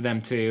 13 years for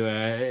them to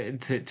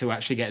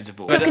actually get a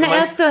divorce. So can I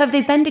ask, though, have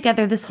they been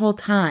together this whole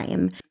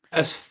time?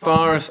 As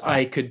far as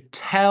I could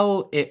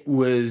tell, it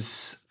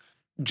was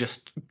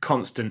just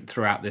constant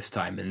throughout this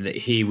time, and that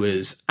he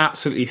was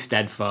absolutely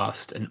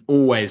steadfast and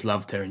always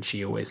loved her and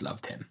she always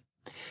loved him.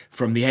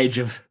 From the age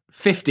of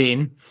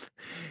 15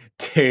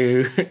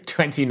 to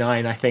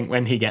 29, I think,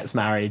 when he gets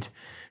married.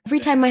 Every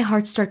time my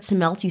heart starts to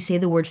melt, you say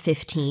the word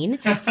 15,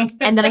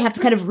 and then I have to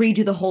kind of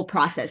redo the whole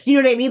process. You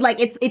know what I mean? Like,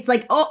 it's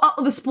like, oh,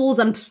 the spool's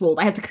unspooled.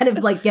 I have to kind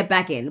of, like, get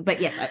back in.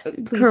 But yes,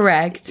 please.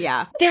 Correct.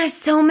 Yeah. There are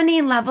so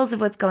many levels of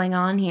what's going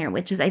on here,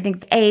 which is, I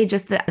think,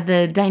 just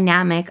the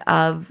dynamic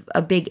of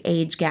a big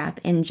age gap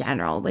in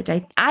general, which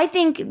I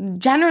think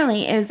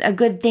generally is a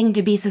good thing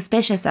to be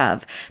suspicious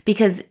of,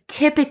 because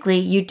typically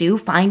you do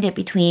find it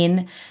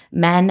between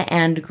men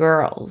and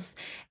girls.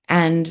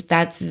 And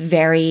that's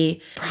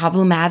very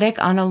problematic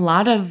on a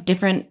lot of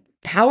different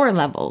power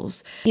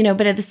levels,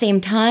 but at the same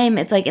time,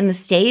 it's like in the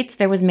States,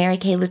 there was Mary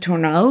Kay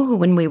Letourneau, who,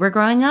 when we were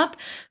growing up,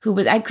 who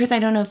was, Chris, I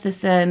don't know if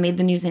this made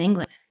the news in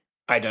England.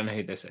 I don't know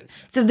who this is.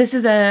 So this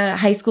is a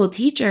high school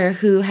teacher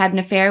who had an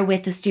affair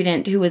with a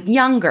student who was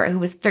younger, who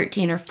was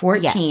 13 or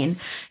 14,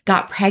 yes.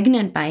 Got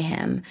pregnant by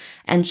him.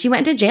 And she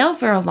went to jail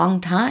for a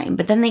long time,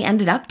 but then they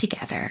ended up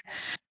together.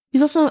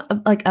 He's also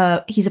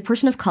he's a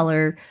person of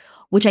color,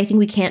 which I think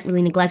we can't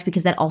really neglect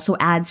because that also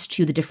adds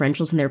to the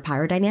differentials in their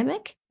power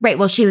dynamic. Right.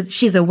 Well,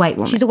 she's a white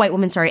woman. She's a white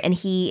woman, sorry. And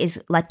he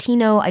is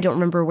Latino. I don't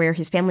remember where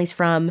his family's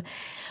from.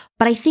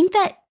 But I think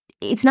that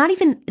it's not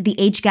even the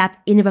age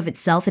gap in and of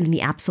itself and in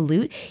the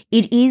absolute.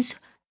 It is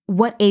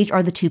what age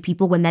are the two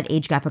people when that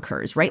age gap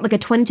occurs, right? Like a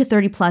 20 to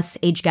 30 plus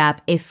age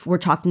gap, if we're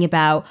talking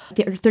about a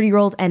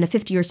 30-year-old and a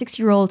 50 or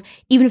 60-year-old,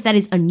 even if that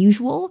is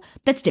unusual,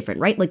 that's different,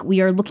 right? Like we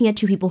are looking at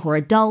two people who are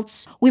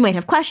adults. We might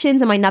have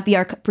questions. It might not be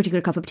our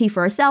particular cup of tea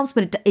for ourselves,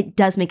 but it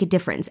does make a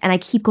difference. And I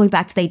keep going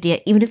back to the idea,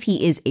 even if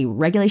he is a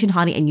regulation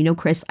hottie, and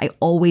Chris, I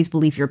always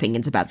believe your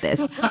opinions about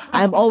this.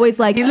 I'm always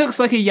like... He looks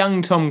like a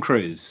young Tom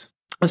Cruise.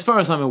 as far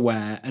as I'm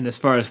aware, and as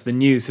far as the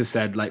news has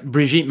said, like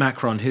Brigitte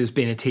Macron, who's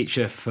been a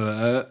teacher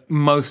for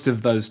most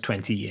of those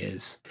 20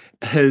 years,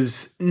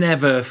 has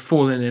never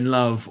fallen in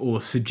love or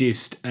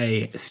seduced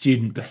a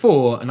student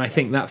before. And I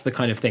think that's the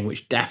kind of thing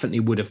which definitely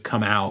would have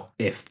come out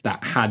if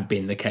that had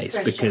been the case,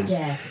 because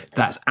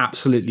that's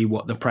absolutely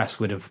what the press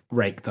would have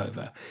raked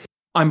over.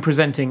 I'm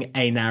presenting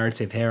a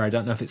narrative here. I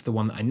don't know if it's the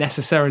one that I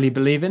necessarily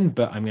believe in,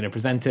 but I'm going to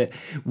present it,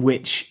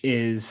 which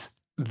is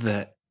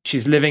that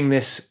she's living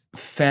this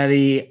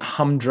fairly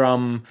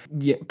humdrum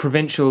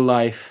provincial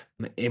life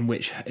in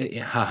which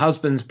her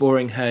husband's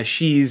boring her.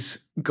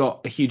 She's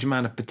got a huge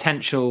amount of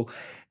potential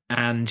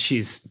and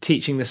she's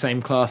teaching the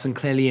same class and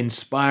clearly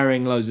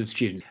inspiring loads of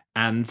students.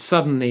 And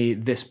suddenly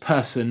this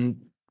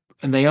person,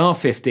 and they are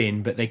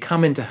 15, but they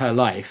come into her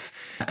life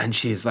and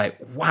she's like,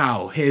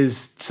 wow,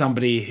 here's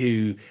somebody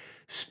who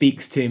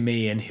speaks to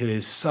me and who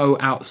is so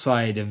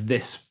outside of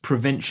this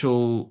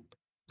provincial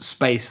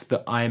space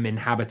that I am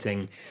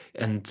inhabiting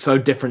and so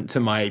different to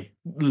my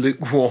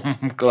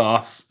lukewarm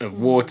glass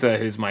of water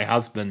who's my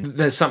husband.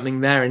 There's something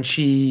there and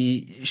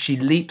she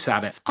leaps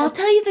at it. I'll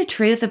tell you the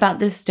truth about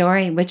this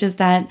story, which is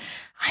that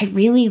I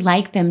really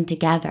like them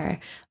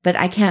together, but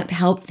I can't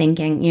help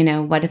thinking,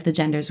 what if the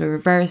genders were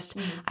reversed?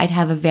 I'd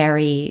have a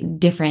very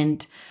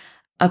different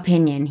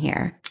opinion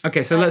here.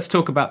 Okay, so let's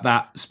talk about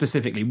that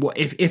specifically. What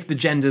if the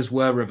genders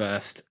were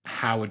reversed,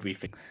 how would we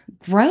fix it?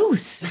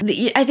 Gross.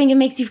 I think it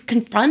makes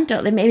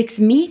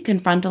me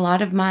confront a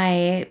lot of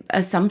my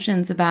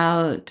assumptions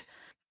about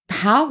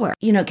power.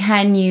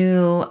 Can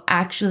you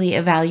actually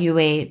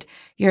evaluate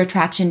your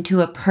attraction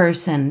to a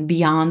person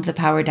beyond the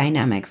power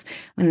dynamics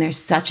when there's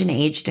such an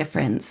age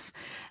difference?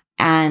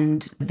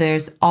 And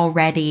there's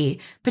already,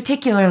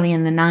 particularly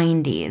in the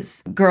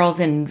 90s, girls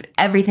and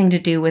everything to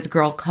do with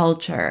girl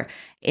culture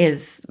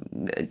is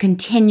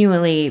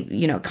continually,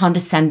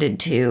 condescended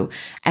to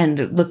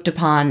and looked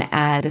upon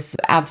as this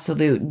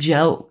absolute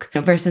joke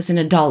versus an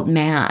adult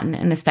man,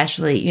 and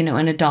especially,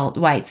 an adult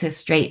white cis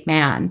straight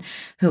man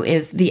who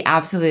is the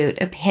absolute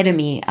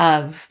epitome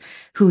of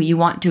who you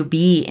want to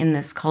be in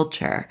this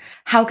culture.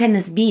 How can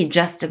this be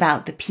just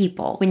about the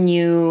people? When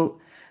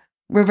you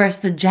reverse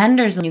the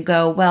genders and you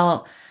go,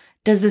 well,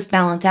 does this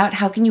balance out?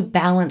 How can you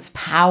balance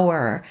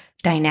power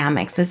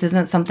dynamics? This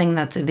isn't something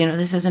that's,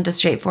 this isn't a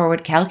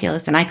straightforward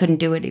calculus, and I couldn't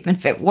do it even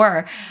if it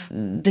were.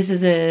 This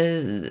is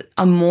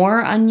a more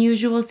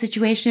unusual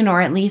situation,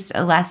 or at least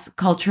a less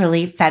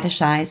culturally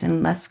fetishized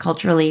and less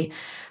culturally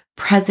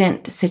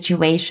present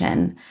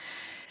situation.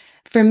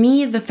 For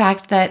me, the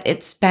fact that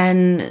it's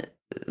been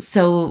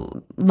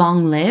so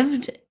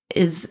long-lived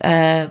is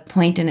a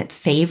point in its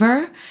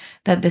favor,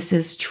 that this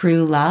is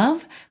true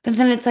love. But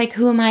then it's like,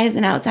 who am I as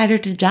an outsider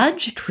to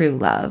judge true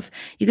love?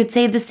 You could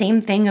say the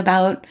same thing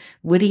about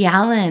Woody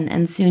Allen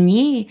and Soon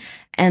Yi,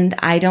 and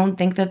I don't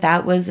think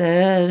that was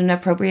an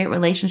appropriate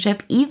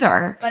relationship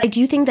either. But I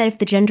do think that if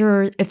the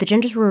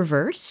genders were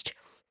reversed,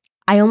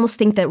 I almost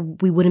think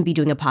that we wouldn't be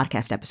doing a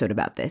podcast episode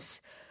about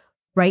this.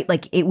 Right?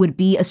 Like, it would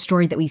be a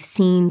story that we've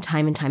seen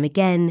time and time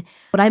again.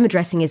 What I'm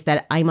addressing is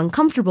that I'm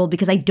uncomfortable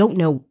because I don't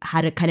know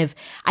how to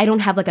I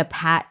don't have like a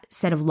pat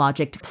set of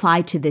logic to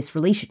apply to this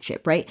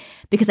relationship, right?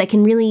 Because I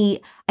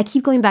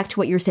keep going back to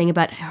what you're saying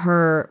about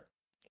her,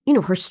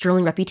 her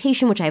sterling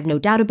reputation, which I have no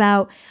doubt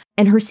about,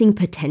 and her seeing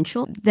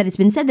potential. That it's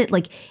been said that,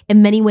 like,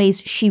 in many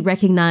ways she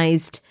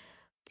recognized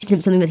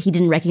something that he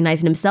didn't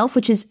recognize in himself,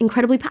 which is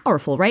incredibly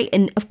powerful, right?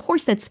 And of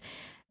course that's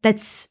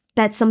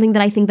something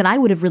that I think that I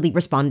would have really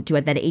responded to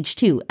at that age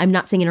too. I'm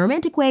not saying in a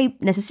romantic way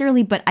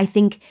necessarily, but I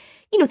think,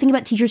 think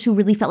about teachers who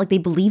really felt like they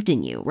believed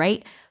in you,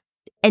 right?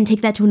 And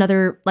take that to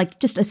another, like,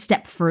 just a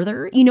step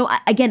further.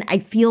 Again, I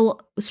feel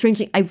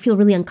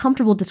really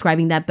uncomfortable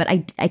describing that, but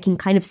I can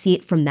kind of see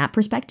it from that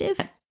perspective.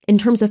 In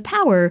terms of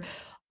power,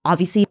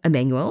 obviously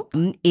Emmanuel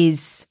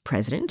is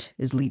president,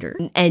 is leader.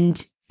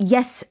 And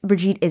yes,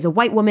 Brigitte is a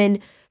white woman.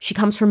 She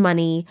comes from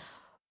money.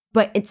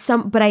 But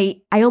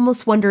I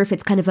almost wonder if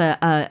it's kind of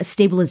a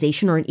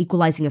stabilization or an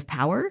equalizing of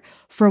power.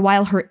 For a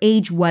while, her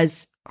age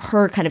was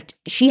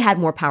she had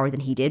more power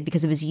than he did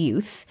because of his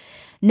youth.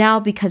 Now,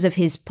 because of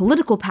his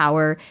political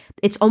power,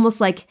 it's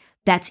almost like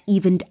that's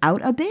evened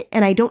out a bit.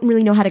 And I don't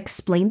really know how to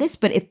explain this,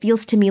 but it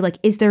feels to me like,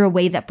 is there a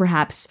way that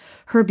perhaps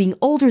her being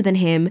older than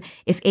him,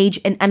 if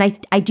age, and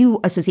I do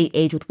associate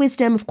age with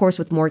wisdom, of course,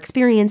 with more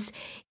experience.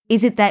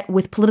 Is it that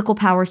with political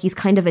power, he's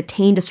kind of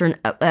attained a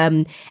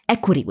certain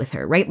equity with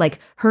her, right? Like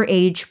her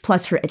age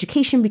plus her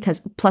education,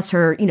 plus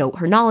her,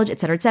 her knowledge, et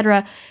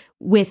cetera,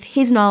 with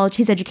his knowledge,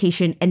 his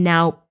education, and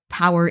now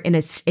power in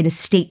a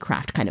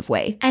statecraft kind of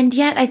way. And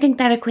yet I think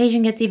that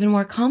equation gets even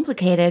more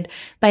complicated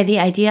by the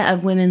idea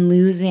of women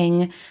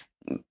losing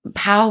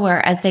power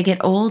as they get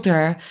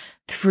older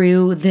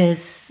through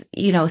this,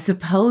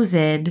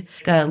 supposed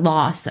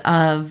loss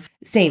of,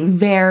 say,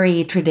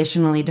 very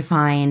traditionally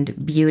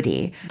defined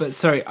beauty. But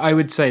sorry, I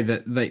would say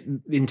that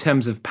in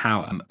terms of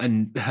power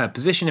and her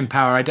position in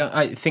power,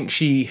 I think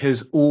she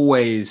has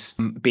always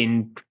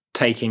been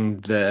taking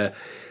the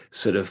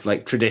sort of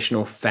like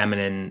traditional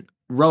feminine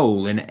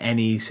role in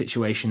any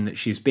situation that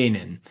she's been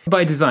in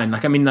by design.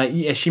 Like, I mean, like,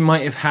 yeah, she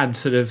might have had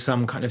sort of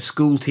some kind of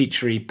school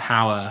teachery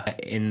power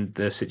in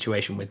the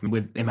situation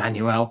with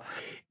Emmanuel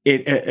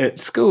at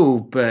school,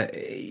 but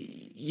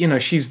you know,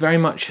 she's very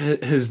much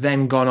has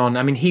then gone on.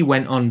 I mean, he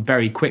went on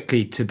very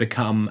quickly to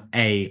become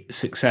a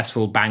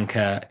successful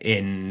banker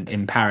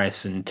in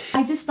Paris. And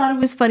I just thought it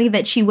was funny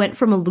that she went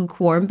from a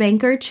lukewarm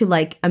banker to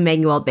like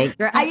Emmanuel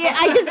banker.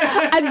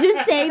 I'm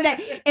just saying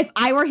that if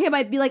I were him,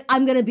 I'd be like,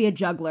 I'm gonna be a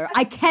juggler.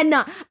 I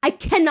cannot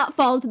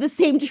fall into the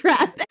same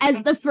trap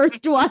as the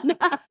first one.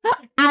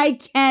 I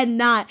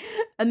cannot.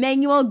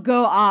 Emmanuel,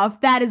 go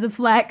off. That is a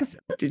flex.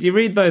 Did you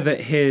read though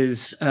that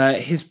his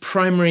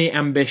primary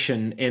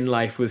ambition in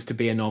life was to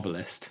be a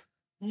novelist?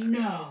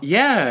 No.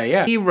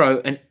 Yeah. He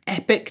wrote an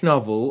epic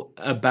novel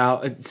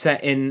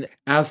set in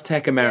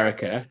Aztec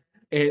America.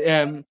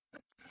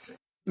 It's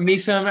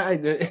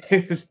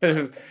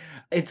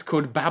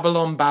called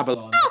Babylon.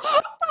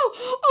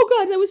 Oh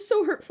God, that was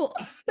so hurtful.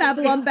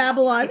 Babylon.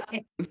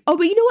 Oh,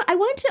 but you know what? I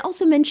wanted to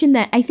also mention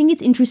that I think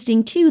it's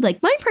interesting too.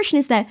 Like, my impression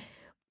is that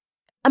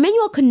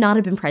Emmanuel could not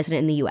have been president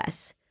in the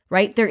US,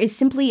 right? There is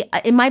simply,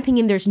 in my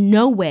opinion, there's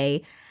no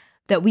way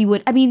that we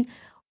would, I mean,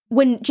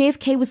 when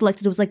JFK was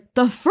elected, it was like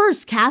the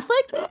first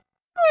Catholic,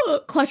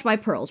 clutched by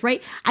pearls,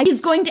 right?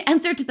 He's going to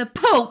answer to the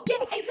Pope.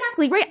 Yeah,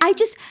 exactly, right?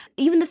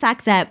 Even the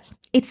fact that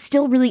it's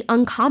still really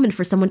uncommon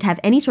for someone to have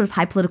any sort of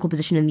high political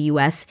position in the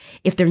US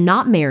if they're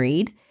not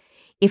married.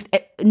 If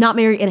not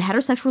married in a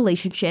heterosexual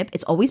relationship,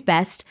 it's always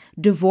best.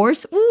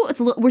 Divorce,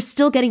 we're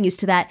still getting used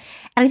to that.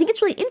 And I think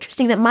it's really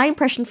interesting that my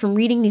impression from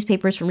reading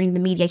newspapers, from reading the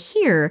media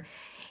here,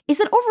 is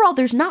that overall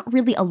there's not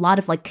really a lot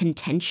of like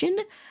contention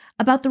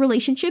about the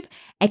relationship,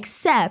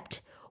 except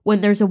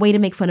when there's a way to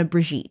make fun of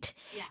Brigitte.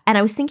 Yeah. And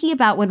I was thinking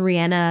about when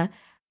Rihanna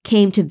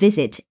came to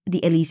visit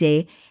the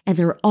Elysee, and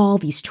there were all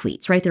these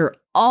tweets, right? There were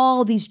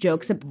all these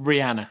jokes.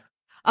 Rihanna.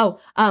 Oh,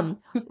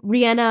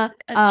 Rihanna.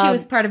 She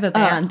was part of a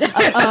band.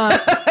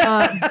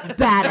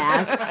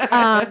 Badass.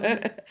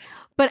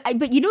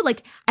 But you know,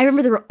 like, I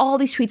remember there were all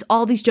these tweets,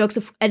 all these jokes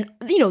and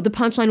you know, the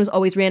punchline was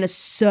always Rihanna's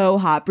so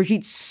hot,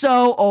 Brigitte's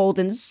so old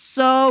and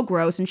so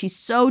gross, and she's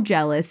so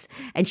jealous,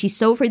 and she's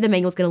so afraid that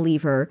Emmanuel's going to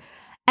leave her.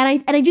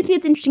 And I do think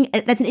it's interesting.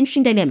 That's an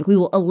interesting dynamic. We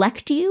will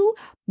elect you.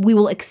 We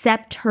will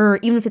accept her,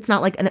 even if it's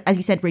not like, as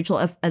you said, Rachel,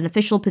 an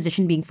official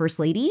position being first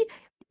lady.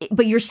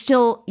 But you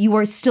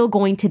are still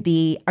going to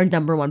be our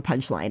number one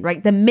punchline,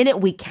 right? The minute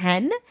we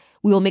can,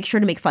 we will make sure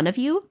to make fun of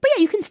you. But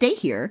yeah, you can stay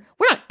here.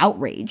 We're not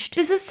outraged.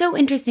 This is so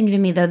interesting to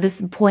me, though, this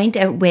point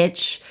at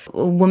which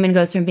a woman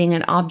goes from being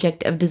an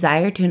object of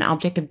desire to an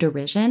object of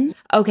derision.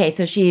 Okay,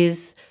 so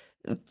she's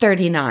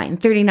 39.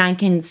 39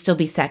 can still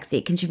be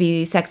sexy. Can she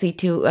be sexy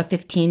to a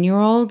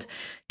 15-year-old?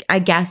 I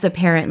guess,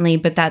 apparently,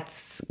 but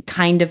that's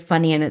kind of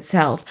funny in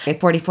itself. A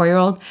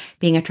 44-year-old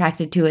being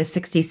attracted to a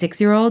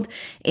 66-year-old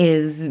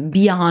is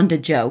beyond a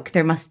joke.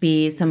 There must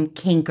be some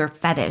kink or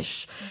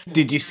fetish.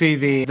 Did you see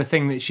the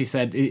thing that she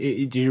said?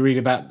 Did you read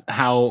about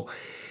how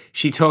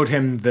she told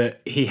him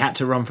that he had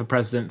to run for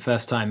president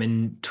first time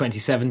in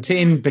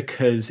 2017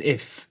 because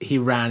if he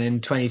ran in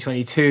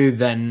 2022,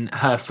 then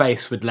her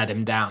face would let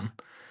him down?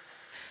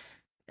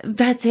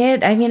 That's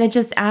it. I mean, it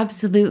just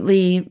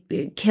absolutely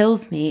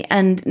kills me.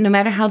 And no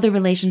matter how the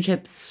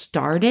relationship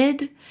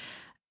started,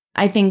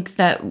 I think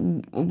that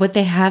what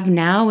they have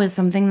now is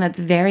something that's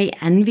very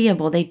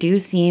enviable. They do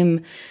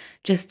seem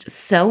just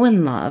so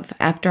in love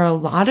after a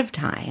lot of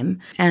time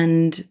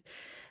and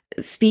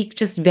speak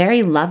just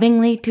very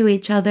lovingly to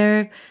each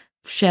other,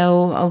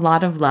 show a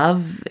lot of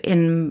love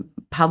in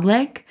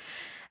public.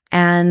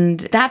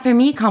 And that, for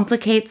me,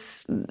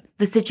 complicates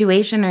the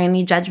situation or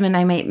any judgment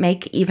I might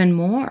make even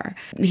more.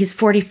 He's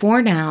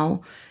 44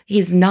 now.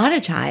 He's not a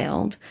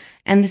child.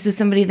 And this is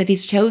somebody that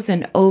he's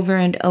chosen over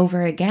and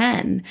over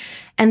again.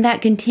 And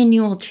that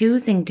continual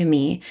choosing, to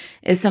me,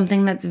 is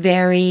something that's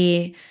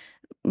very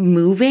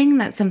moving.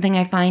 That's something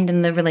I find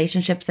in the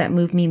relationships that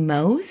move me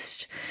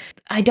most.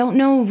 I don't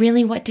know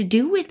really what to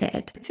do with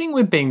it. I think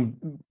we're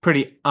being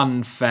pretty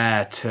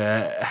unfair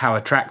to how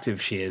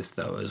attractive she is,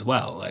 though, as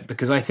well. Like,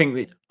 because I think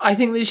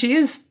that she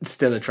is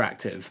still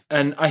attractive,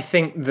 and I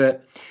think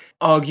that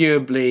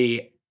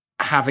arguably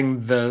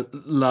having the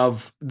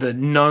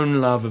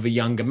known love of a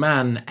younger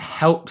man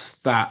helps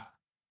that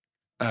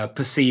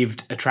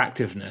perceived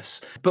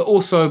attractiveness, but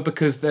also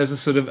because there's a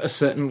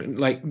certain,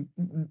 like,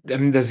 I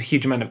mean, there's a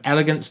huge amount of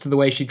elegance to the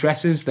way she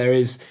dresses.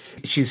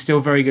 She's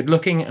still very good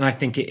looking, and I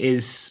think it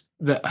is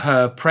that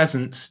her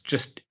presence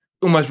just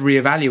almost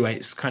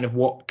reevaluates kind of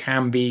what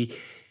can be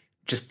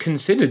just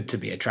considered to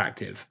be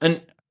attractive.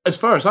 And as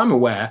far as I'm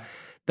aware,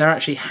 there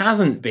actually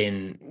hasn't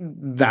been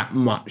that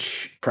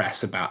much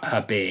press about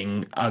her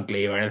being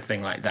ugly or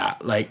anything like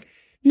that. Like,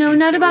 no,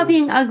 not about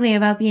being ugly,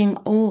 about being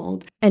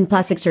old. And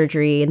plastic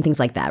surgery and things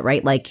like that,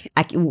 right? Like,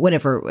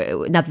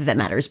 whatever, not that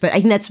matters, but I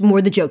think that's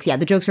more the jokes. Yeah,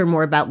 the jokes are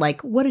more about,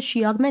 like, what is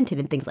she augmented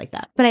and things like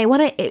that. But I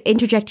want to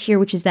interject here,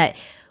 which is that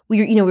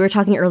we were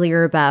talking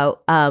earlier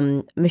about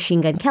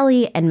Machine Gun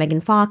Kelly and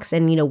Megan Fox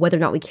and, whether or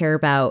not we care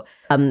about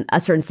a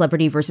certain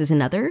celebrity versus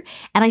another.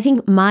 And I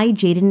think my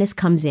jadedness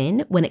comes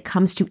in when it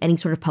comes to any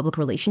sort of public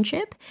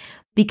relationship,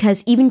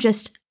 because even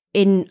just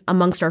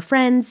amongst our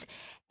friends,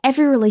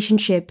 every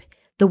relationship,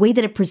 the way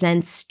that it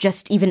presents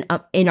just even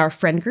in our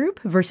friend group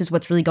versus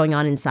what's really going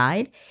on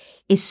inside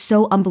is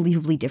so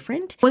unbelievably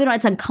different. Whether or not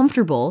it's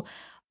uncomfortable,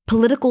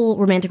 political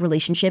romantic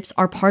relationships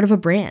are part of a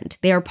brand.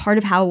 They are part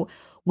of how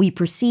we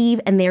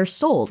perceive, and they are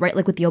sold, right?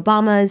 Like with the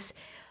Obamas,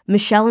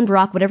 Michelle and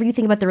Barack, whatever you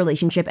think about the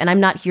relationship, and I'm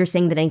not here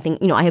saying that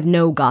anything, I have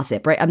no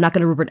gossip, right? I'm not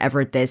going to Rupert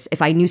Everett this.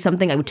 If I knew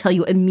something, I would tell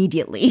you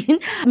immediately.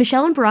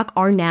 Michelle and Barack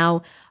are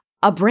now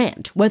a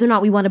brand, whether or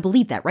not we want to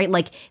believe that, right?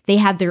 Like they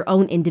have their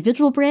own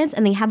individual brands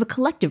and they have a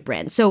collective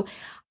brand. So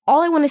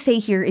all I want to say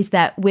here is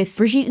that with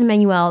Brigitte and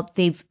Emmanuel,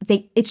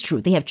 it's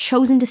true. They have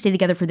chosen to stay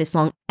together for this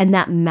long, and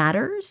that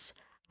matters.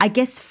 I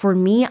guess for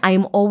me, I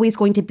am always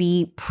going to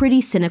be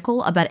pretty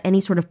cynical about any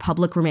sort of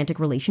public romantic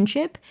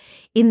relationship,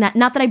 in that,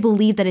 not that I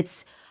believe that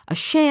it's a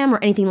sham or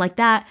anything like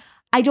that.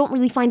 I don't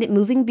really find it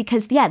moving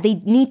because,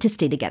 they need to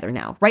stay together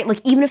now, right?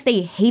 Like even if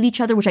they hate each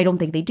other, which I don't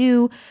think they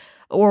do,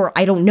 or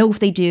I don't know if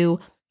they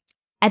do,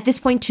 at this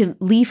point to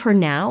leave her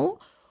now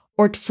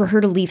or for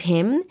her to leave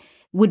him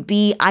would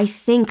be, I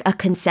think, a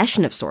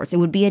concession of sorts. It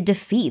would be a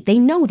defeat. They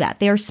know that.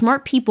 They are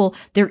smart people.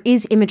 There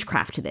is image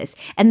craft to this.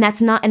 And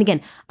that's not, and again,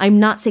 I'm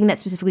not saying that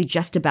specifically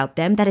just about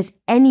them. That is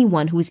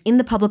anyone who is in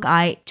the public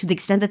eye to the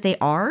extent that they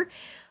are.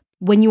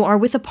 When you are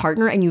with a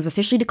partner and you've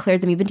officially declared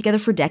them, you've been together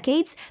for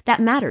decades, that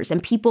matters.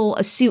 And people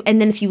assume,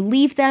 and then if you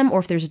leave them or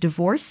if there's a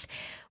divorce,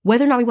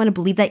 whether or not we want to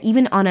believe that,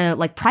 even on a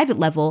private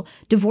level,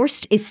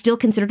 divorce is still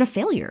considered a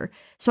failure.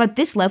 So at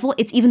this level,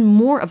 it's even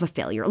more of a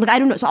failure. I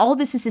don't know. So all of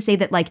this is to say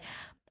that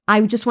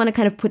I just want to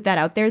kind of put that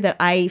out there, that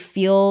I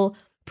feel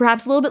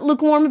perhaps a little bit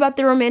lukewarm about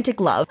their romantic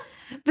love.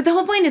 But the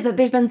whole point is that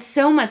there's been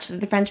so much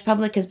that the French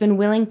public has been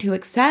willing to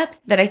accept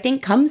that I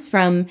think comes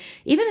from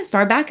even as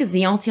far back as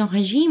the Ancien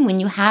Regime, when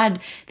you had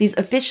these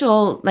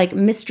official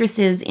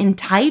mistresses in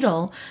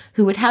title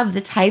who would have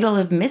the title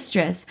of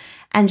mistress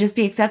and just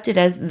be accepted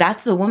as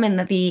that's the woman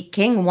that the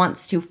king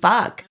wants to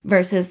fuck,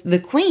 versus the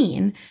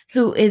queen,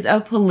 who is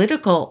a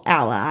political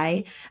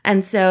ally.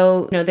 And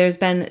so, there's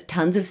been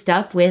tons of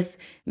stuff with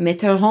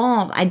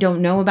Mitterrand. I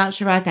don't know about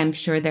Chirac. I'm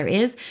sure there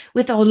is.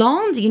 With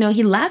Hollande,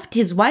 he left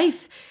his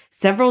wife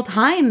several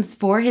times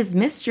for his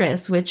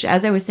mistress, which,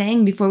 as I was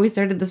saying before we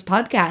started this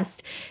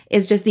podcast,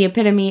 is just the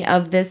epitome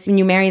of this. When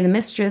you marry the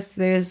mistress,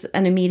 there's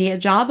an immediate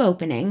job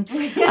opening.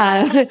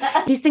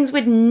 These things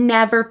would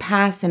never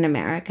pass in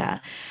America.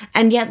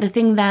 And yet the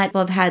thing that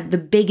people have had the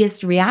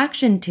biggest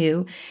reaction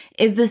to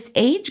is this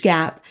age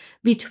gap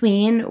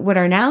between what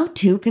are now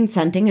two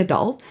consenting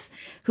adults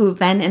who have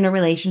been in a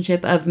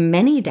relationship of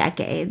many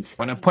decades.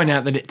 I want to point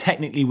out that it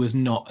technically was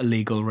not a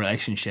legal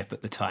relationship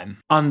at the time.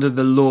 Under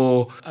the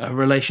law, a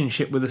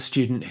relationship with a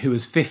student who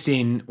was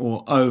 15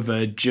 or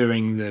over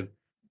during the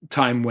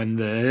time when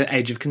the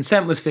age of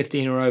consent was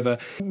 15 or over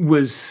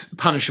was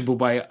punishable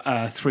by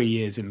 3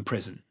 years in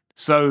prison.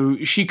 So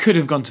she could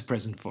have gone to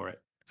prison for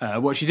it,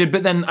 what she did.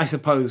 But then I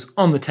suppose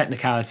on the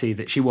technicality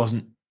that she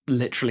wasn't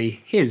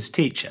literally his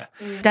teacher.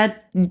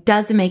 That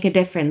does make a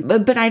difference.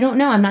 But I don't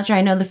know. I'm not sure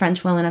I know the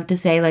French well enough to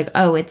say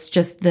it's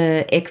just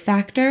the ick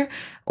factor,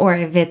 or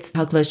if it's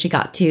how close she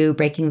got to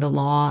breaking the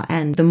law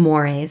and the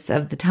mores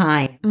of the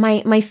time.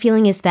 My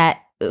feeling is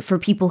that for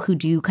people who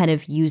do kind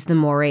of use the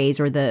mores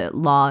or the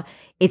law,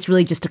 it's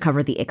really just to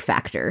cover the ick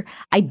factor.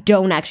 I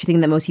don't actually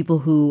think that most people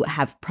who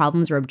have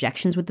problems or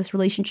objections with this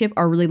relationship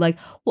are really well,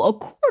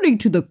 according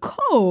to the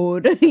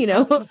code,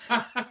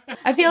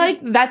 I feel like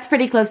that's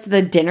pretty close to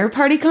the dinner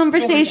party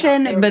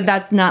conversation, but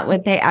that's not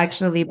what they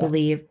actually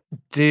believe.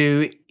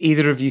 Do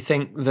either of you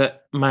think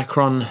that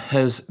Macron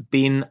has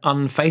been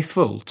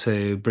unfaithful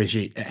to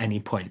Brigitte at any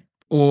point?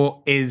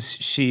 Or is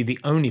she the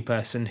only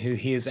person who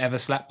he has ever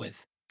slept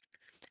with?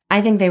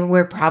 I think they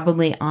were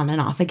probably on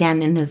and off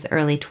again in his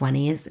early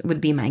 20s,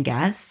 would be my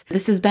guess.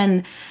 This has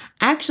been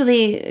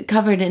actually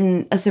covered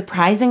in a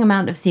surprising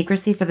amount of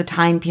secrecy for the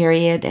time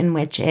period in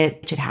which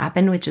it should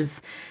happen, which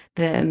is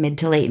the mid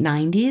to late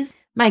 90s.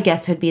 My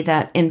guess would be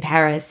that in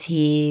Paris,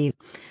 he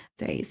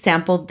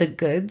sampled the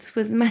goods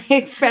was my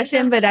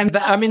expression, but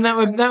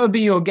that would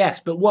be your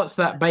guess, but what's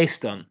that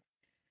based on?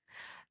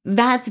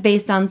 That's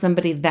based on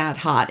somebody that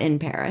hot in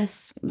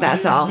Paris.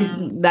 That's all.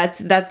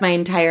 That's my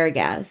entire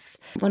guess.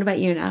 What about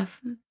you, Naf?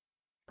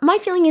 My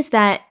feeling is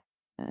that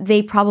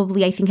they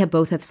probably, I think,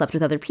 have slept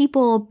with other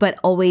people, but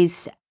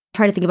always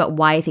try to think about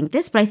why I think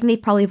this, but I think they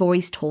probably have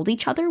always told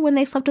each other when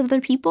they've slept with other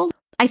people.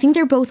 I think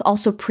they're both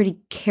also pretty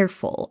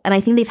careful, and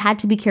I think they've had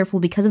to be careful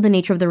because of the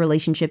nature of their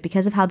relationship,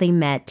 because of how they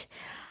met.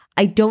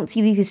 I don't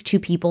see these as two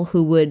people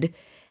who would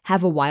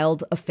have a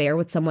wild affair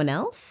with someone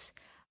else.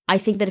 I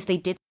think that if they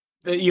did...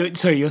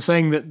 You're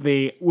saying that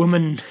the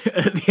woman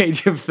at the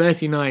age of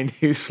 39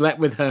 who slept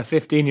with her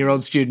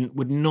 15-year-old student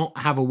would not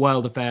have a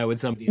wild affair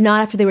with somebody else?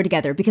 Not after they were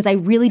together, because I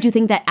really do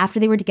think that after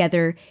they were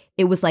together,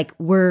 it was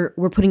we're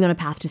putting on a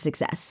path to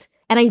success.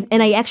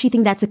 And I actually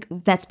think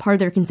that's part of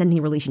their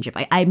consenting relationship.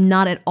 I'm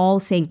not at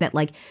all saying that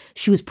like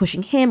she was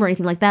pushing him or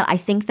anything like that. I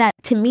think that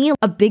to me,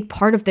 a big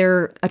part of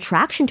their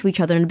attraction to each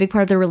other and a big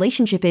part of their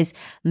relationship is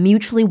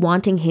mutually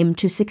wanting him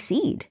to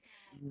succeed,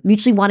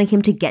 mutually wanting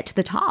him to get to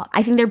the top.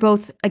 I think they're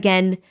both,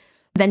 again,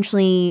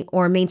 eventually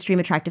or mainstream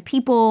attractive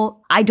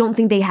people. I don't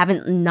think they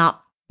haven't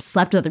not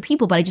slept with other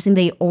people, but I just think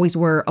they always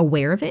were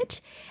aware of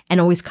it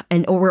and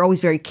were always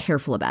very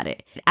careful about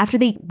it. After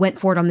they went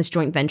forward on this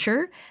joint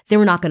venture, they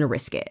were not going to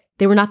risk it.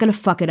 They were not going to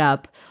fuck it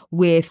up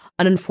with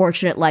an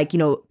unfortunate, like,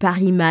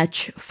 Paris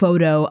Match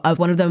photo of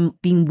one of them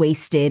being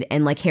wasted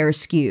and like hair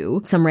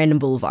askew, some random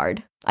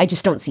boulevard. I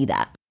just don't see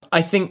that.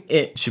 I think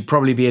it should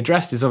probably be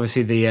addressed is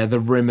obviously the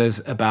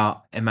rumours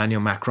about Emmanuel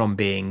Macron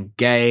being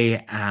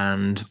gay,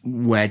 and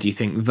where do you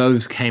think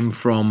those came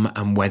from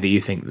and whether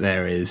you think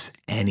there is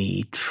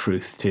any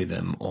truth to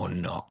them or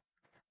not.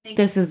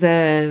 This is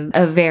a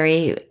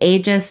very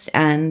ageist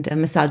and a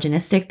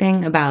misogynistic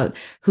thing about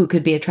who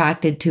could be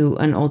attracted to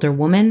an older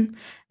woman.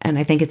 And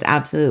I think it's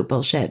absolute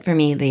bullshit. For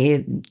me,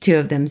 the two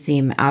of them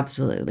seem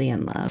absolutely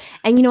in love.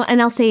 And,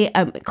 and I'll say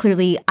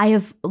clearly, I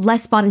have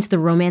less bought into the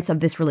romance of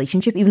this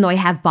relationship, even though I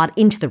have bought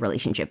into the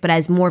relationship, but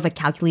as more of a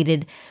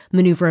calculated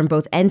maneuver on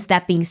both ends.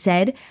 That being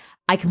said,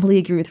 I completely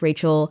agree with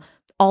Rachel.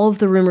 All of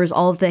the rumors,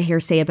 all of the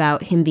hearsay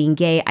about him being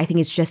gay, I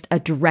think is just a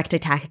direct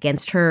attack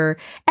against her.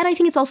 And I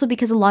think it's also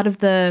because a lot of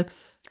the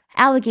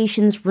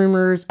allegations,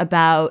 rumors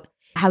about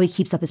how he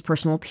keeps up his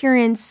personal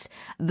appearance,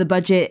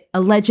 the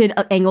alleged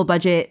angle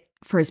budget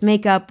for his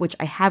makeup, which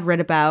I have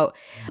read about.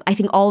 I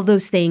think all of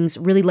those things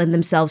really lend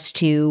themselves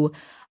to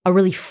a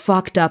really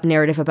fucked up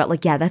narrative about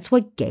like, yeah, that's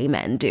what gay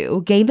men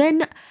do. Gay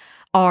men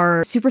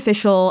are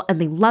superficial and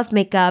they love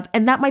makeup,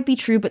 and that might be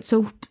true, but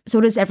so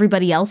does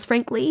everybody else,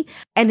 frankly.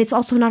 And it's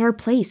also not our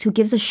place. Who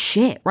gives a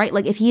shit, right?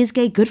 Like if he is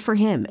gay, good for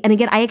him. And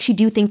again, I actually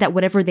do think that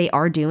whatever they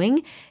are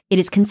doing, it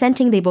is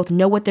consenting. They both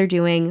know what they're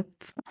doing.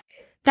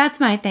 That's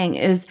my thing,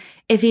 is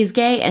if he's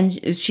gay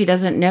and she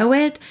doesn't know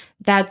it,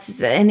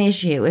 that's an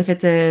issue. If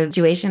it's a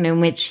situation in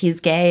which he's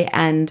gay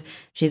and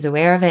she's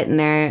aware of it and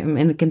they're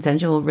in a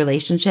consensual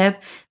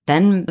relationship,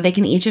 then they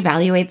can each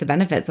evaluate the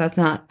benefits. That's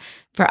not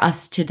for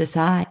us to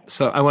decide.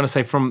 So I want to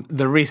say, from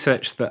the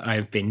research that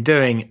I've been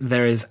doing,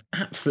 there is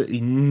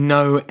absolutely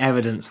no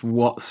evidence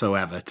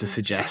whatsoever to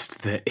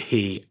suggest that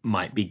he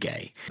might be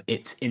gay.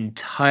 It's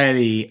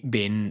entirely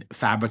been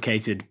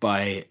fabricated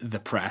by the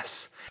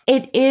press.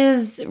 It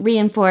is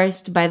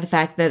reinforced by the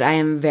fact that I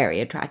am very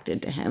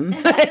attracted to him.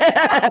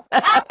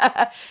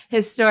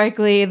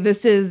 Historically,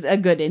 this is a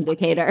good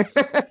indicator.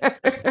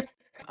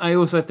 I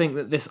also think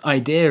that this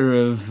idea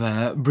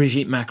of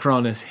Brigitte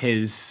Macron as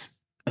his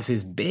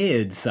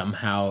beard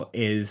somehow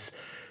is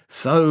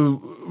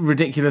so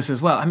ridiculous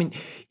as well. I mean,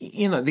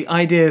 the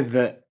idea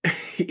that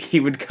he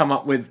would come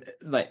up with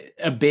like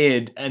a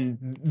beard and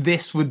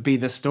this would be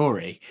the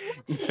story.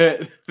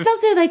 It's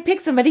also like, pick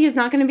somebody who's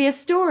not going to be a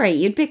story.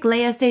 You'd pick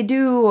Léa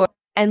Seydoux.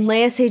 And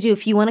Léa Seydoux,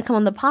 if you want to come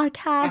on the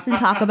podcast and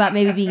talk about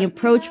maybe being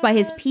approached by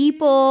his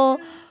people,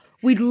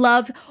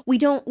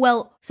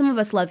 some of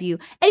us love you.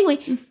 Anyway,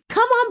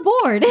 come on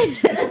board.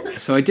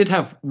 So I did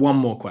have one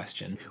more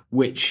question,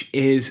 which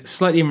is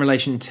slightly in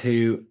relation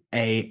to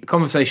a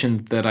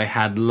conversation that I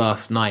had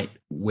last night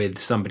with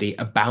somebody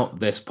about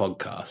this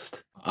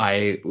podcast.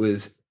 I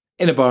was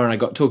in a bar and I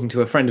got talking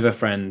to a friend of a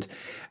friend,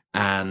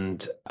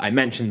 and I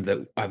mentioned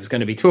that I was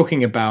going to be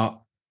talking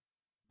about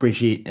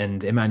Brigitte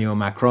and Emmanuel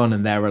Macron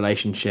and their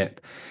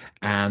relationship.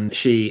 And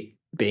she,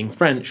 being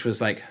French,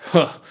 was like,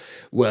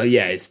 well,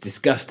 yeah, it's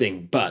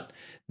disgusting, but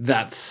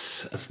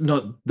that's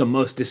not the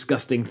most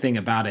disgusting thing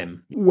about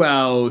him.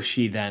 Well,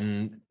 she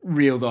then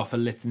reeled off a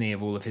litany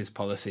of all of his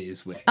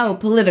policies.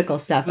 Political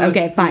stuff.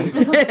 Okay, fine.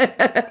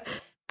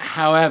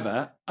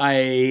 However,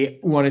 I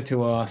wanted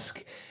to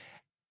ask,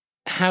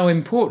 how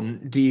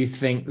important do you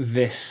think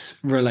this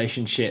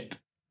relationship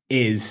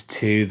is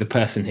to the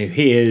person who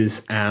he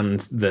is and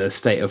the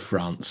state of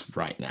France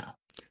right now?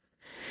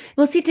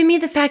 Well, see, to me,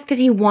 the fact that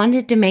he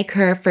wanted to make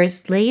her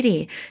first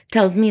lady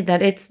tells me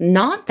that it's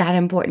not that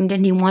important,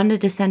 and he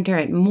wanted to center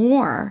it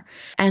more,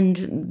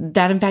 and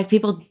that, in fact,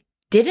 people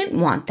didn't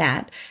want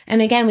that.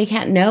 And again, we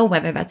can't know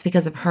whether that's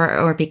because of her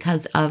or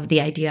because of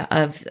the idea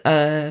of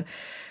a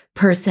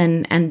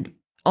person and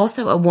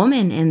also a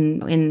woman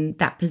in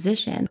that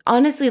position.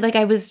 Honestly, like,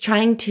 I was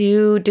trying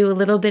to do a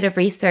little bit of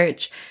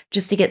research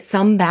just to get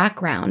some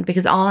background,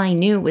 because all I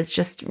knew was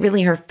just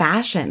really her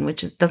fashion,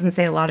 which doesn't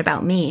say a lot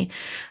about me,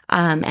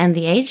 and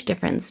the age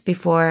difference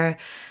before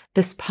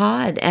this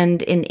pod.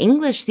 And in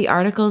English, the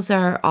articles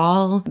are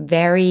all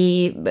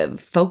very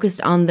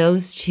focused on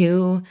those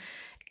two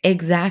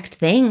exact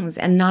things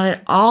and not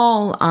at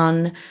all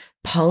on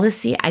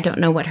policy. I don't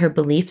know what her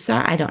beliefs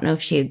are. I don't know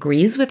if she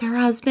agrees with her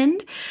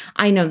husband.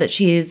 I know that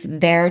she's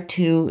there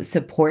to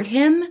support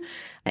him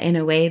in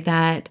a way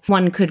that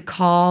one could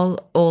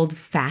call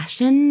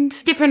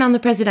old-fashioned, different on the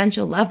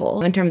presidential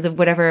level in terms of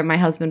whatever my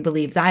husband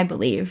believes, I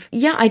believe.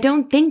 Yeah, I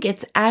don't think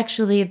it's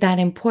actually that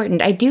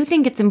important. I do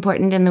think it's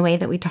important in the way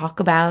that we talk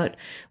about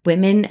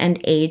women and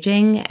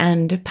aging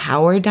and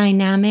power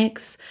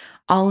dynamics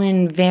all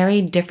in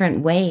very different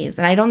ways.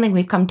 And I don't think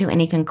we've come to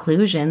any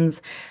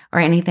conclusions or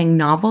anything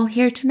novel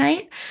here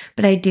tonight,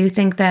 but I do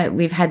think that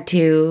we've had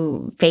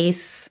to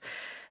face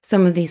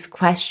some of these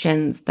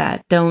questions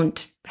that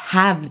don't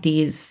have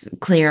these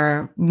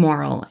clear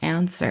moral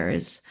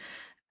answers.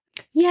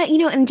 Yeah,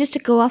 and just to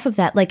go off of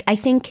that, I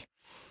think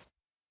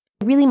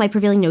really my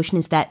prevailing notion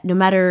is that no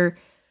matter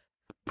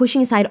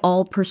pushing aside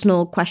all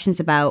personal questions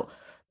about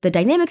the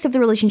dynamics of the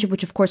relationship,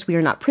 which of course we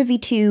are not privy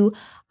to,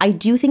 I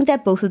do think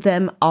that both of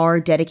them are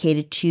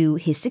dedicated to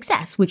his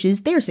success, which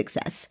is their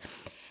success.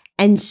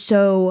 And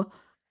so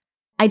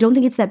I don't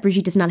think it's that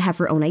Brigitte does not have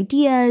her own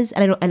ideas,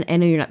 and I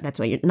know that's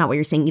why you're not what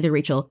you're saying either,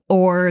 Rachel,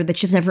 or that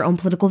she doesn't have her own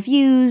political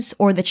views,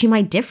 or that she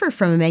might differ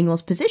from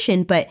Emmanuel's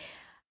position, but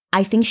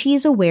I think she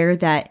is aware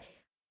that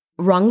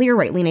wrongly or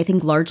rightly, and I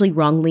think largely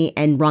wrongly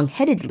and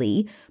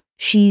wrongheadedly,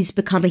 she's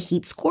become a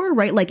heat scorer,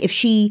 right? If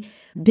she,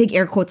 big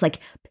air quotes,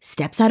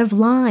 steps out of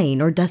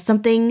line or does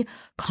something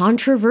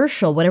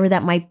controversial, whatever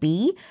that might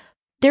be,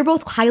 they're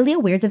both highly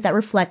aware that that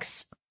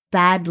reflects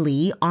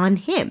badly on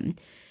him.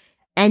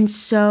 And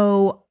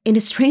so, in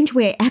a strange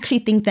way, I actually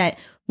think that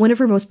one of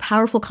her most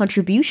powerful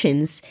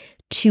contributions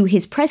to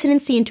his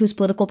presidency and to his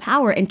political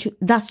power, and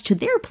thus to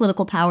their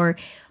political power,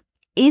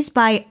 is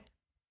by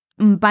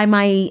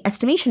my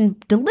estimation,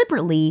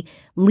 deliberately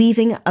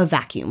leaving a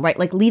vacuum,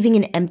 right? Leaving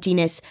an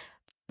emptiness.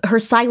 Her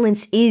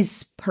silence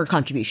is her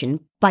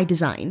contribution by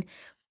design.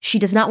 She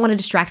does not want to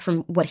distract from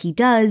what he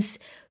does.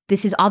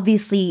 This is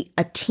obviously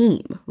a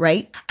team,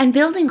 right? And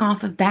building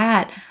off of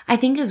that, I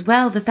think as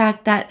well, the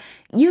fact that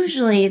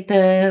usually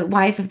the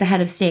wife of the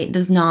head of state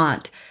does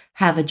not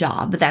have a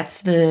job. That's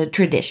the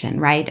tradition,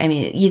 right? I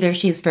mean, either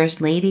she's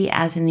first lady,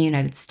 as in the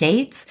United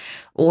States,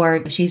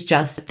 or she's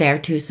just there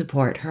to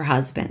support her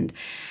husband.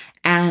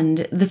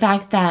 And the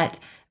fact that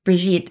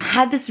Brigitte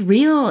had this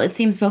real, it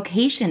seems,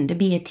 vocation to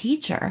be a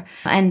teacher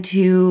and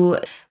to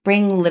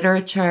bring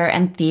literature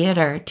and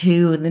theater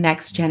to the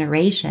next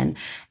generation,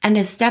 and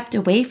has stepped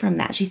away from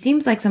that. She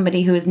seems like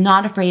somebody who is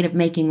not afraid of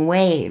making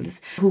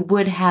waves, who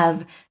would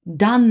have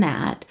done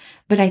that.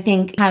 But I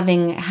think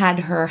having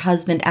had her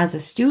husband as a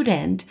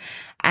student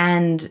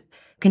and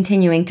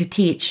continuing to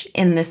teach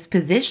in this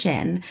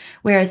position,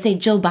 whereas, say,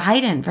 Jill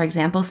Biden, for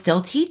example,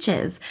 still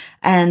teaches,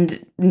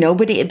 and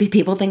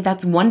people think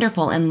that's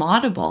wonderful and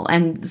laudable,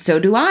 and so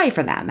do I,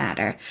 for that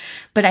matter.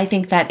 But I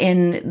think that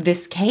in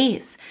this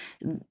case,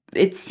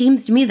 it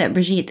seems to me that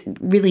Brigitte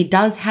really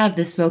does have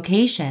this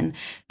vocation,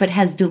 but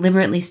has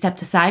deliberately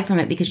stepped aside from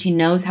it because she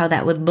knows how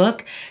that would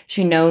look.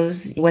 She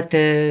knows what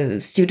the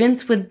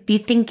students would be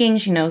thinking.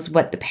 She knows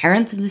what the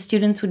parents of the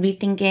students would be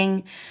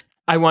thinking.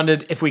 I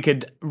wondered if we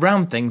could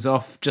round things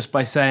off just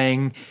by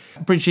saying,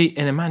 Brigitte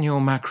and Emmanuel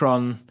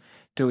Macron,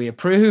 do we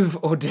approve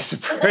or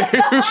disapprove?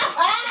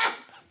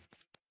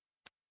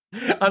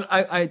 And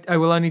I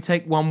will only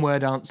take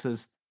one-word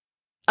answers.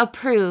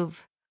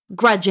 Approve,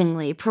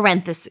 grudgingly,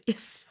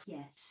 parentheses.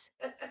 Yes.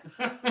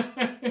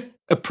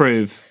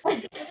 Approve.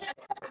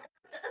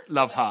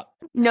 Love heart.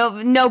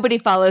 No, nobody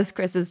follows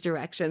Chris's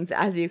directions,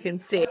 as you can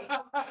see.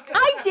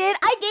 I did.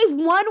 I gave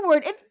one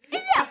word.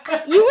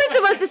 You were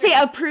supposed to say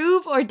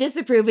approve or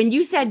disapprove, and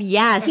you said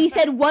yes. He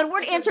said one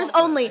word answers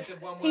only.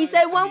 He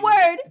said one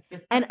word.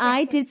 And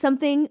I did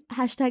something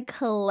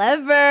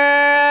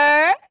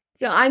 #clever.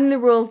 So I'm the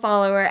rule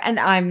follower, and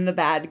I'm the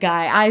bad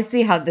guy. I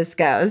see how this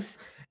goes.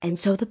 And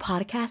so the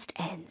podcast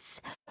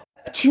ends.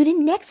 Tune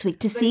in next week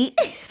to see.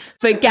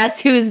 But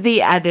guess who's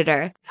the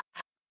editor?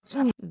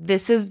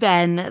 This has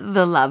been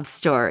The Love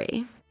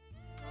Story.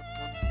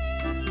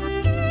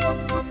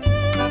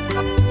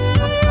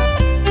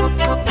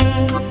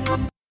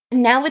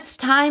 Now it's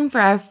time for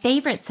our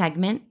favorite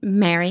segment,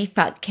 Marry,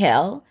 Fuck,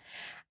 Kill.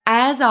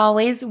 As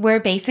always, we're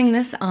basing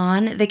this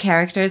on the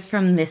characters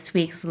from this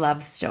week's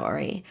love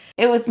story.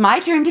 It was my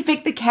turn to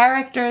pick the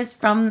characters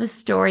from the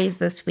stories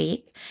this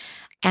week,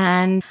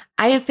 and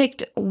I have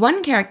picked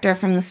one character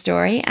from the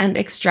story and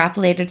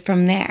extrapolated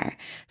from there.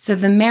 So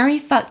the Marry,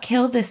 Fuck,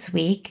 Kill this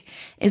week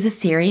is a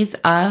series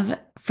of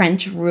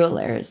French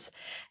rulers.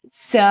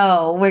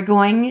 So we're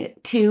going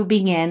to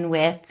begin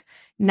with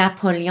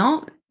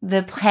Napoleon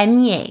the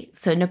Premier,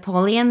 so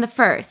Napoleon the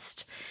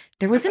First.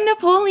 There was a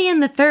Napoleon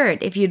the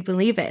Third, if you'd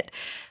believe it,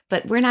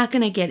 but we're not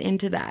going to get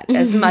into that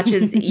as much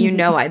as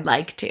I'd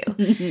like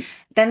to.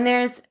 Then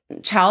there's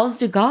Charles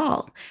de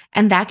Gaulle,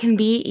 and that can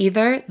be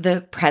either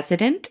the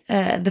president,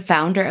 the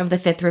founder of the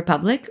Fifth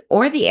Republic,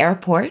 or the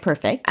airport.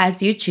 Perfect.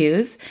 As you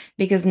choose,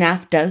 because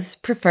Naf does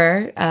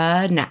prefer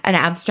an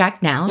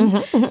abstract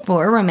noun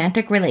for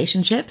romantic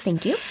relationships.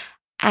 Thank you.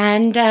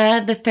 And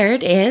the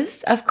third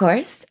is, of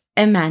course,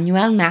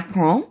 Emmanuel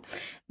Macron,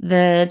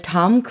 the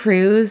Tom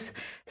Cruise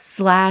 /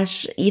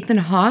 Ethan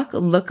Hawke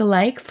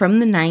lookalike from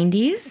the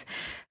 90s,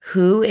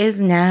 who is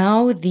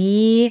now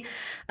the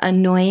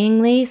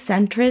annoyingly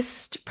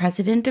centrist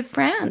president of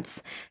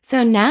France.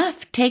 So,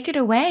 Naf, take it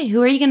away.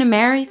 Who are you going to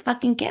marry,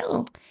 fucking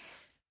kill?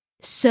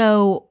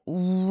 So,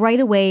 right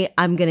away,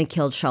 I'm going to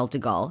kill Charles de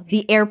Gaulle,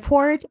 the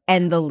airport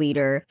and the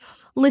leader.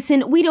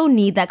 Listen, we don't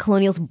need that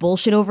colonials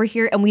bullshit over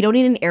here, and we don't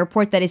need an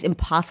airport that is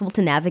impossible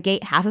to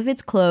navigate. Half of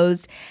it's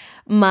closed.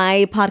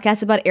 My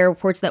podcast about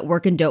airports that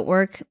work and don't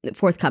work,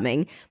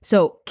 forthcoming.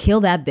 So kill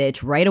that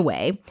bitch right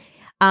away.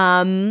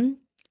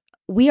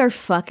 We are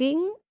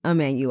fucking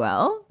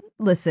Emmanuel.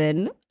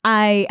 Listen,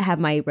 I have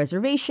my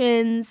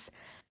reservations.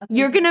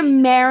 You're going to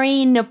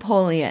marry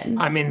Napoleon.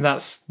 I mean,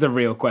 that's the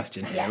real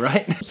question here,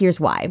 right? Here's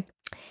why.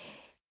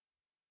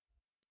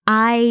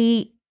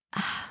 I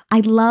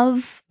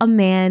love a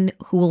man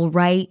who will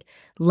write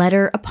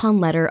letter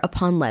upon letter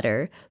upon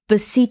letter,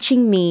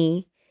 beseeching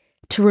me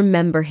to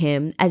remember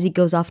him as he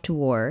goes off to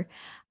war.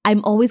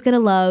 I'm always going to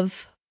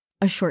love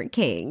a short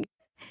king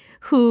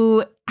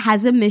who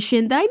has a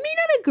mission that I may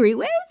not agree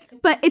with,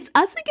 but it's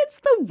us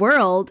against the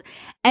world.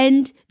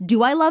 And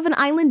do I love an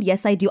island?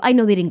 Yes, I do. I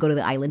know they didn't go to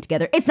the island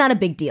together. It's not a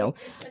big deal.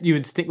 You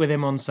would stick with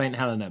him on St.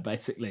 Helena,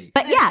 basically.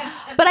 But yeah,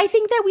 but I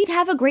think that we'd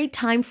have a great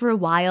time for a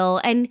while.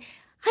 And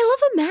I love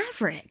a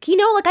maverick,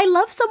 like I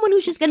love someone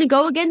who's just going to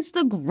go against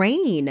the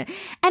grain. And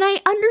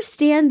I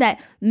understand that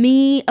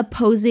me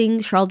opposing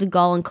Charles de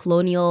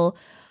Gaulle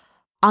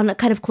on a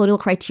kind of colonial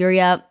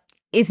criteria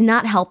is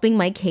not helping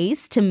my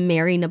case to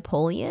marry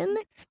Napoleon.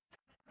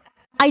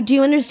 I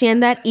do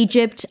understand that,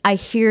 Egypt, I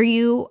hear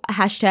you,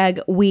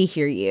 #we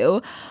hear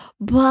you,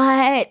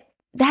 but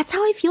that's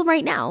how I feel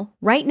right now.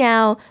 Right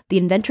now, the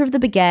inventor of the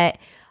baguette,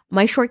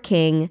 my short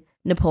king,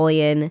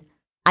 Napoleon,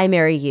 I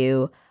marry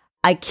you.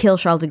 I kill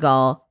Charles de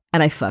Gaulle,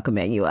 and I fuck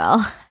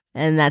Emmanuel.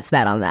 And that's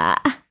that on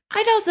that.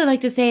 I'd also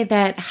like to say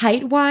that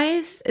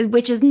height-wise,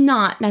 which is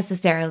not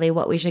necessarily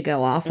what we should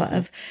go off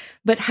of,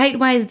 but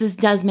height-wise, this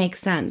does make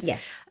sense.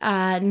 Yes.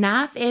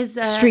 Naf is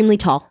extremely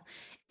tall.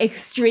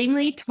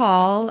 Extremely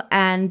tall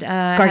and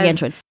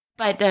gargantuan.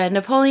 But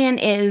Napoleon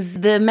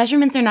the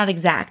measurements are not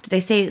exact. They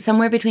say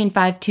somewhere between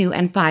 5'2"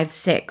 and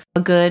 5'6".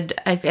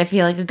 I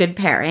feel like a good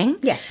pairing.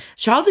 Yes.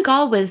 Charles de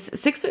Gaulle was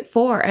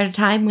 6'4" at a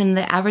time when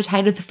the average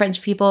height of the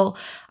French people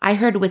I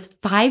heard was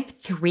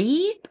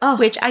 5'3",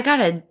 which I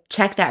gotta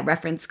check that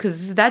reference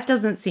because that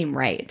doesn't seem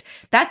right.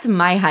 That's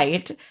my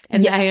height,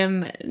 and I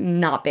am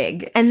not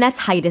big. And that's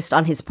heightist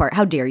on his part.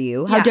 How dare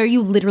you? How dare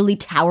you literally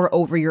tower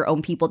over your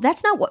own people?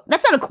 That's not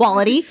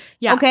equality.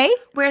 Yeah. Okay?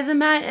 Whereas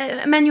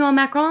Emmanuel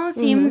Macron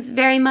seems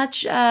very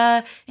much,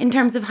 in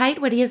terms of height,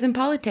 what he is in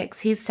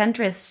politics. He's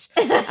centrist.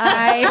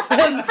 I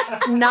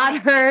have not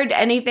heard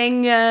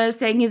anything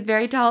saying he's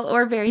very tall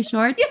or very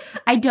short.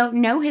 I don't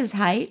know his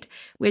height,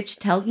 which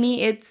tells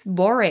me it's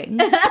boring.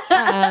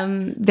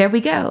 There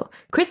we go.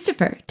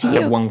 Christopher, to you.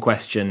 I have one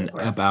question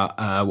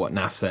about what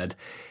Naf said.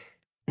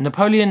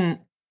 Napoleon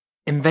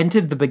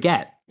invented the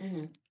baguette.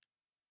 Mm-hmm.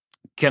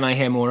 Can I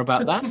hear more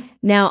about that?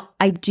 Now,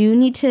 I do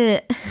need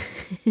to...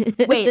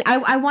 Wait,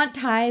 I want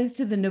ties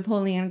to the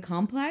Napoleon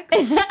complex.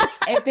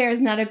 If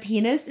there's not a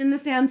penis in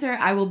this answer,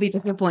 I will be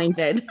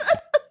disappointed.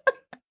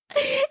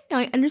 No,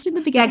 I understand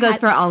the baguette. That goes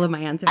for all of my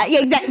answers.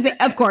 Yeah, exactly.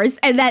 Of course.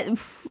 And that,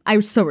 I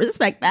so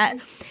respect that.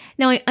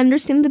 Now, I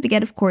understand the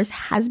baguette, of course,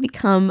 has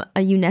become a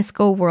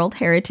UNESCO World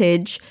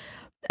Heritage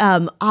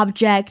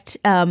object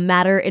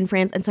matter in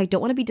France. And so I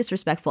don't want to be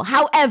disrespectful.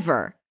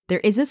 However, there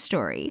is a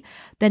story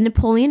that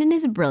Napoleon in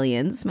his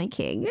brilliance, my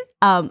king,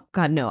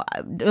 God, no,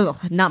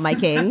 not my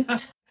king.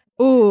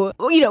 Ooh,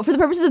 for the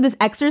purposes of this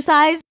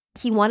exercise,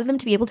 he wanted them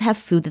to be able to have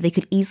food that they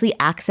could easily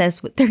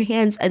access with their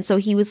hands. And so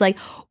he was like,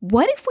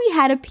 what if we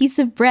had a piece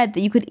of bread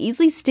that you could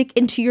easily stick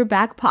into your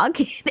back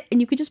pocket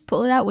and you could just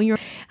pull it out when you're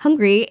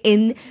hungry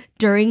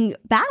during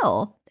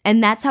battle?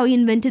 And that's how he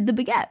invented the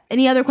baguette.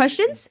 Any other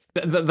questions?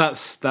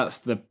 That's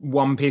the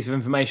one piece of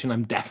information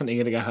I'm definitely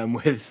going to go home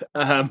with.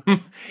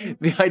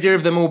 The idea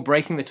of them all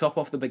breaking the top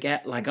off the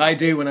baguette like I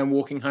do when I'm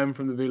walking home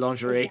from the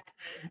boulangerie.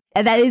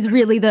 And that is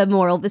really the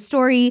moral of the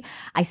story.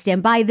 I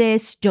stand by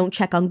this. Don't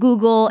check on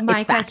Google.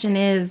 My question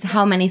is,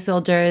 how many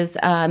soldiers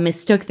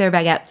mistook their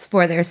baguettes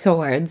for their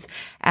swords?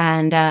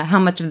 And how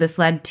much of this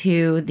led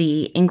to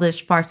the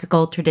English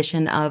farcical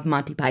tradition of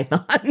Monty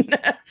Python?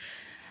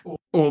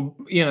 Or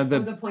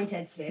the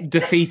pointed stick.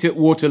 Defeat at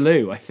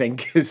Waterloo, I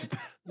think, is...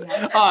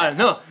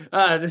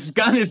 this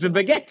gun is a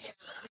baguette.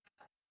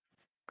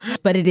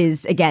 But it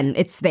is, again,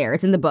 it's there.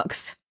 It's in the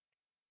books.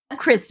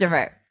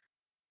 Christopher.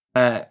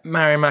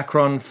 Marry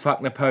Macron,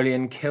 fuck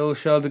Napoleon, kill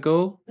Charles de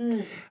Gaulle.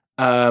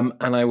 And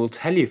I will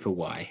tell you for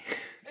why.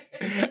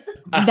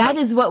 That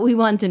is what we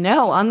want to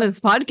know on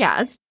this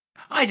podcast.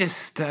 I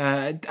just...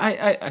 a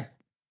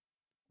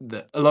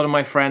lot of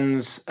my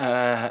friends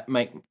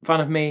make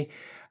fun of me.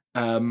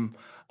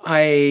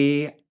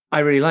 I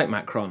really like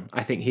Macron.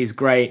 I think he's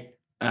great.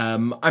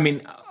 I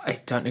mean, I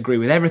don't agree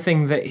with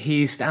everything that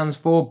he stands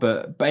for,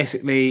 but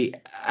basically,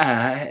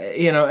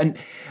 and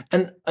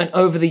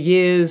over the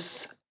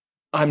years,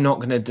 I'm not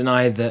going to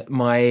deny that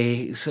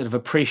my sort of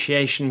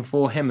appreciation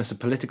for him as a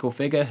political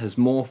figure has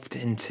morphed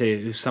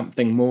into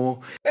something more.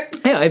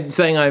 Yeah, I'm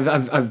saying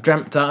I've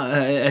dreamt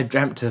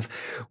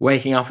of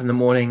waking up in the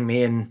morning,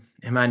 me and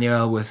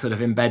Emmanuel was sort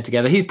of in bed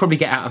together. He'd probably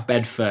get out of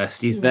bed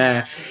first. He's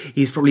there.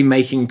 He's probably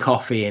making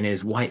coffee in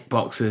his white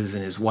boxers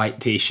and his white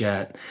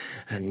T-shirt.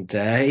 And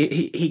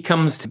he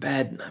comes to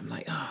bed and I'm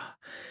like,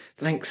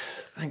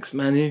 thanks,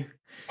 Manu.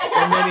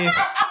 And then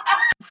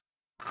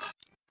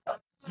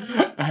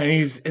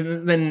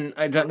and then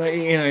I don't know,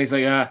 he's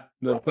like,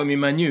 le premier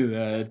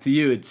Manu, to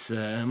you it's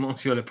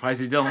Monsieur le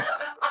Président.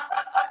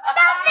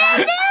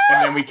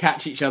 And then we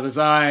catch each other's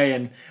eye,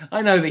 and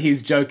I know that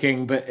he's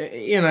joking, but,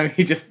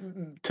 he just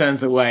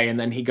turns away, and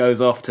then he goes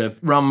off to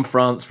run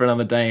France for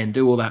another day and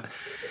do all that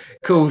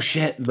cool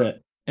shit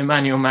that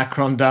Emmanuel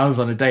Macron does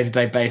on a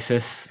day-to-day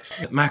basis.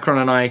 Macron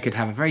and I could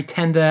have a very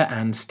tender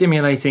and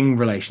stimulating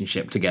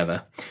relationship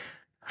together,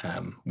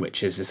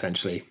 which is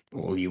essentially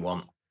all you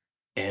want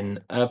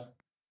in a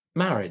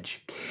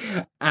marriage.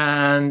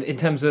 And in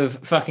terms of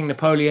fucking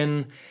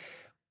Napoleon,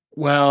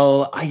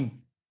 well, I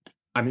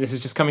mean, this is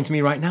just coming to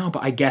me right now,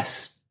 but I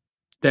guess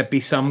there'd be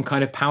some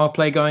kind of power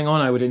play going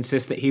on. I would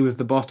insist that he was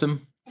the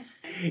bottom.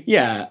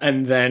 Yeah,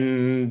 and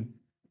then,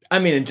 I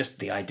mean, and just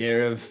the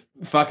idea of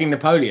fucking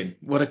Napoleon.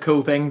 What a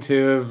cool thing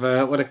to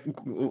have,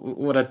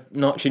 what a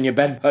notch in your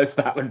bedpost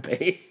that would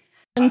be.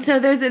 And so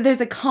there's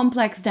a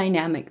complex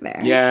dynamic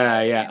there.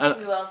 Yeah.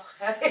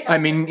 I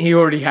mean, he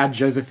already had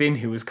Josephine,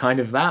 who was kind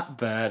of that,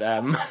 but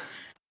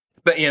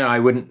I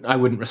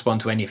wouldn't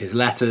respond to any of his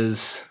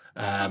letters.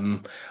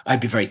 I'd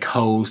be very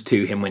cold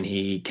to him when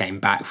he came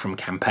back from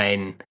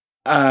campaign.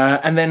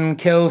 And then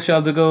kill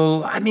Charles de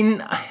Gaulle. I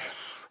mean,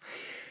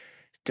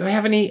 do I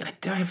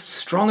have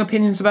strong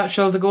opinions about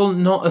Charles de Gaulle?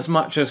 Not as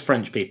much as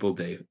French people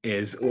do,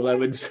 is all I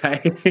would say.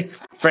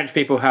 French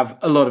people have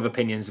a lot of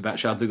opinions about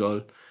Charles de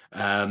Gaulle.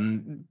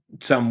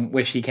 Some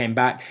wish he came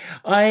back.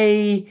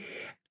 I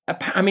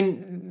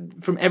mean,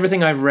 from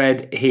everything I've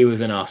read, he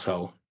was an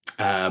arsehole.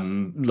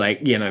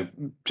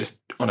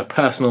 Just on a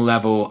personal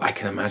level, I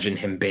can imagine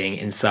him being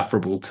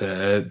insufferable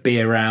to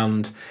be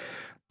around.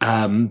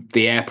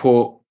 The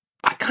airport,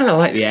 I kind of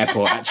like the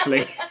airport,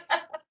 actually.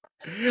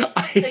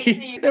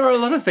 There are a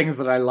lot of things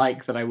that I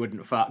like that I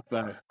wouldn't fuck,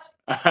 though.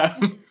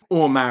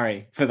 Or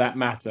marry, for that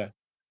matter.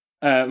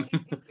 Well,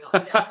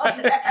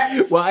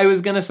 I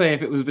was going to say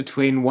if it was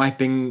between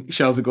wiping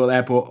Charles de Gaulle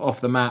Airport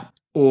off the map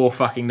or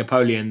fucking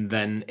Napoleon,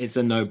 then it's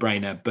a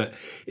no-brainer. But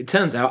it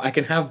turns out I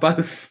can have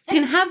both. You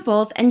can have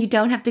both, and you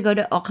don't have to go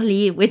to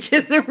Orly, which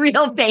is a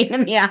real pain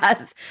in the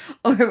ass.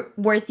 Or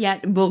worse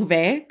yet,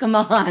 Beauvais. Come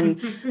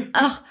on.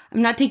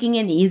 I'm not taking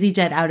an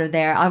EasyJet out of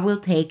there. I will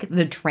take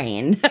the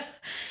train.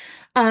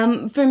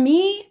 For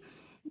me,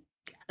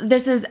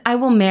 I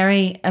will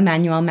marry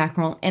Emmanuel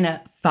Macron in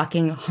a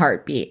fucking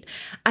heartbeat.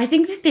 I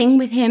think the thing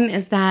with him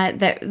is that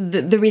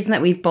the reason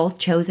that we've both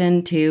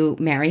chosen to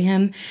marry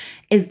him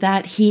is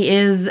that he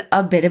is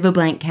a bit of a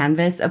blank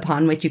canvas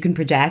upon which you can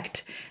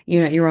project,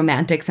 your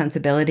romantic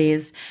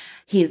sensibilities.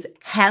 He's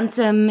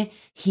handsome.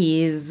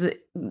 He's,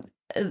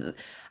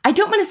 I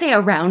don't want to say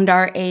around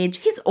our age.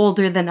 He's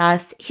older than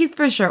us. He's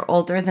for sure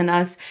older than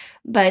us,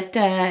 but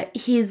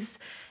he's,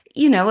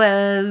 in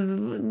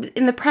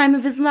the prime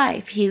of his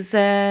life. He's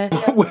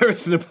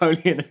Whereas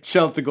Napoleon and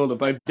Charles de Gaulle are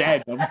both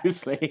dead,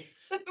 obviously.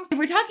 If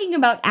we're talking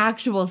about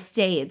actual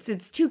states,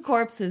 it's two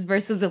corpses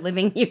versus a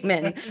living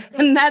human,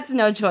 and that's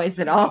no choice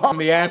at all. On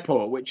the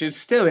airport, which is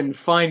still in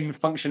fine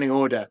functioning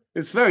order.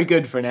 It's very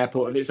good for an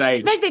airport of its age.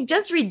 In fact, they've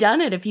just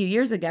redone it a few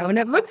years ago, and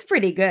it looks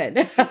pretty good.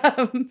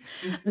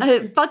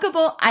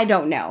 Fuckable, I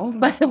don't know,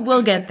 but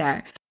we'll get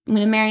there. I'm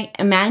going to marry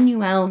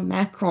Emmanuel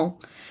Macron.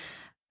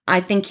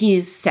 I think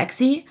he's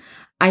sexy.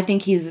 I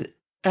think he's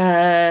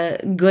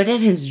good at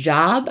his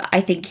job.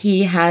 I think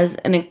he has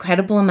an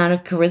incredible amount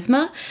of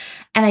charisma.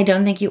 And I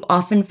don't think you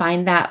often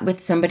find that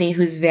with somebody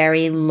who's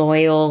very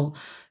loyal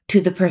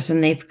to the person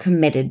they've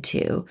committed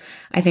to.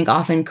 I think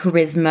often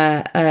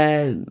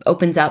charisma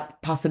opens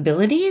up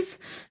possibilities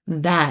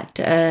that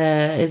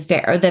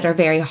are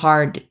very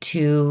hard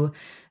to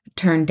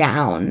turn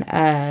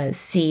down.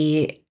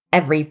 See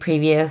every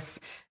previous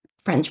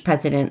French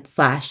president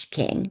 /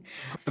 king.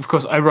 Of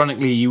course,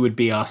 ironically, you would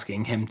be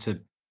asking him to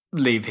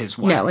leave his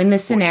wife. No, in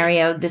this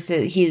scenario,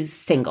 he's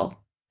single.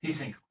 He's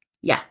single.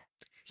 Yeah.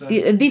 So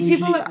these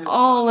people are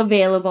all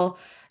available.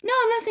 No,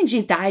 I'm not saying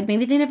she's died.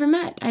 Maybe they never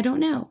met. I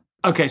don't know.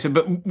 Okay,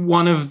 but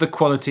one of the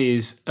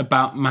qualities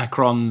about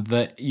Macron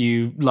that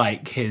you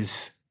like,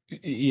 his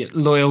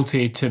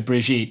loyalty to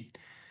Brigitte,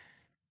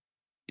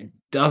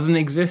 doesn't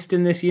exist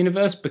in this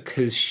universe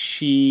because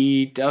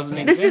she doesn't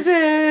exist.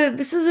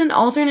 This is an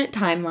alternate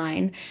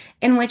timeline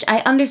in which I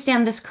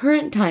understand this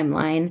current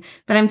timeline,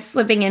 but I'm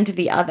slipping into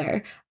the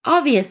other.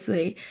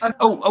 Obviously.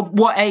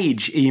 What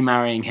age are you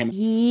marrying him?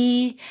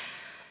 He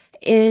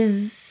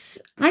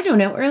is, I don't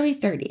know, early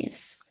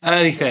 30s.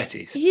 Early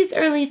 30s. He's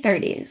early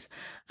 30s.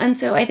 And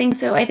so I think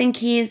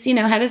he's,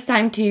 had his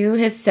time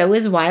to sow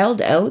his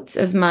wild oats,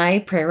 as my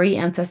prairie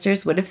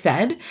ancestors would have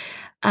said.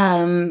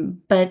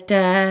 But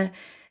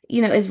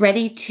is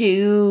ready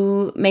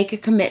to make a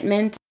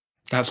commitment.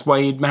 That's why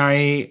you'd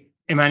marry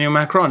Emmanuel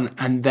Macron,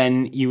 and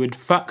then you would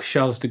fuck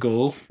Charles de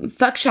Gaulle.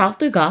 Fuck Charles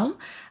de Gaulle,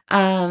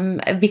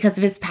 because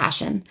of his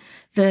passion.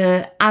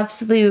 The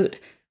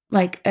absolute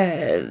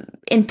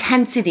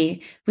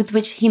intensity with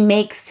which he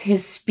makes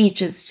his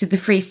speeches to the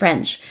Free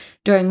French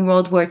during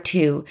World War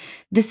II.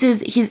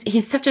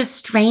 He's such a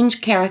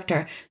strange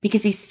character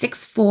because he's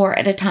 6'4"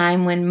 at a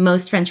time when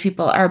most French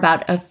people are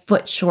about a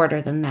foot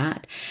shorter than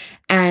that.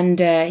 And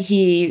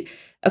he,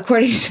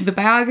 according to the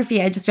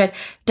biography I just read,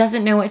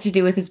 doesn't know what to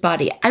do with his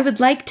body. I would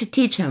like to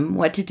teach him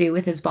what to do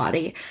with his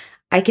body.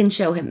 I can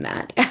show him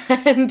that.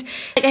 And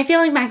I feel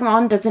like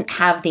Macron doesn't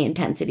have the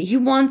intensity. He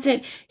wants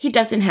it. He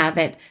doesn't have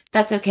it.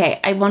 That's okay.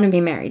 I want to be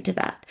married to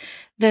that.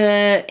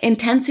 The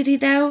intensity,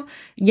 though,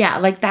 yeah,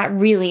 like that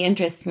really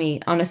interests me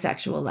on a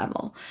sexual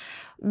level.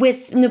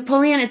 With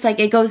Napoleon, it's like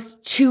it goes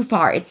too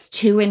far. It's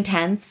too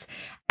intense,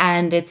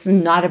 and it's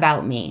not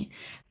about me.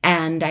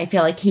 And I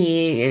feel like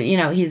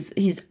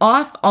he's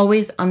off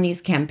always on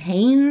these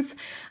campaigns.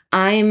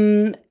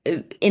 I'm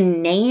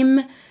in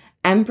name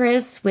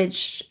Empress,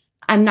 which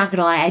I'm not going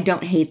to lie, I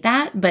don't hate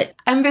that, but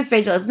Empress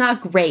Rachel, it's not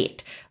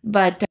great.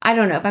 But I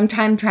don't know, if I'm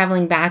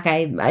traveling back,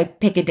 I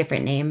pick a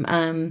different name.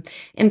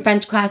 In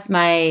French class,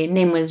 my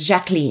name was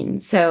Jacqueline.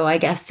 So I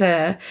guess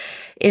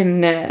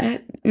in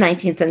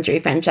 19th century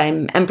French,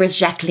 I'm Empress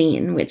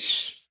Jacqueline,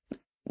 which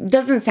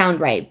doesn't sound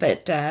right,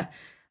 but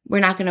we're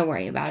not going to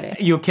worry about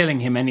it. You're killing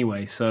him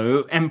anyway,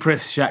 so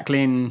Empress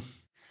Jacqueline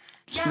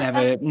is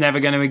never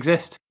going to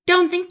exist.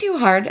 Don't think too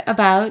hard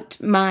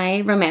about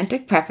my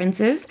romantic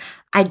preferences.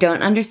 I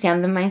don't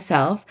understand them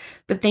myself,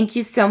 but thank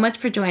you so much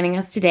for joining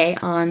us today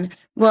on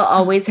We'll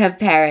Always Have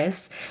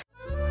Paris.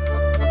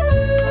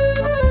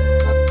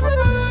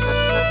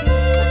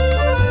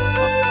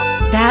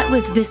 That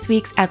was this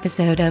week's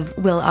episode of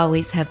We'll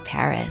Always Have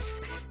Paris.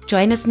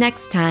 Join us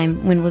next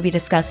time when we'll be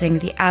discussing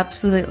the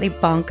absolutely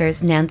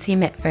bonkers Nancy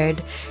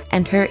Mitford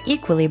and her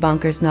equally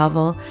bonkers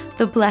novel,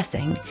 The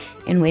Blessing,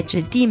 in which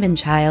a demon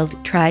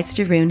child tries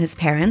to ruin his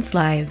parents'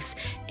 lives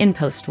in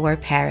post-war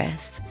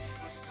Paris.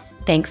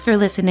 Thanks for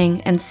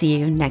listening, and see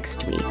you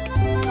next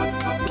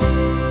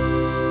week.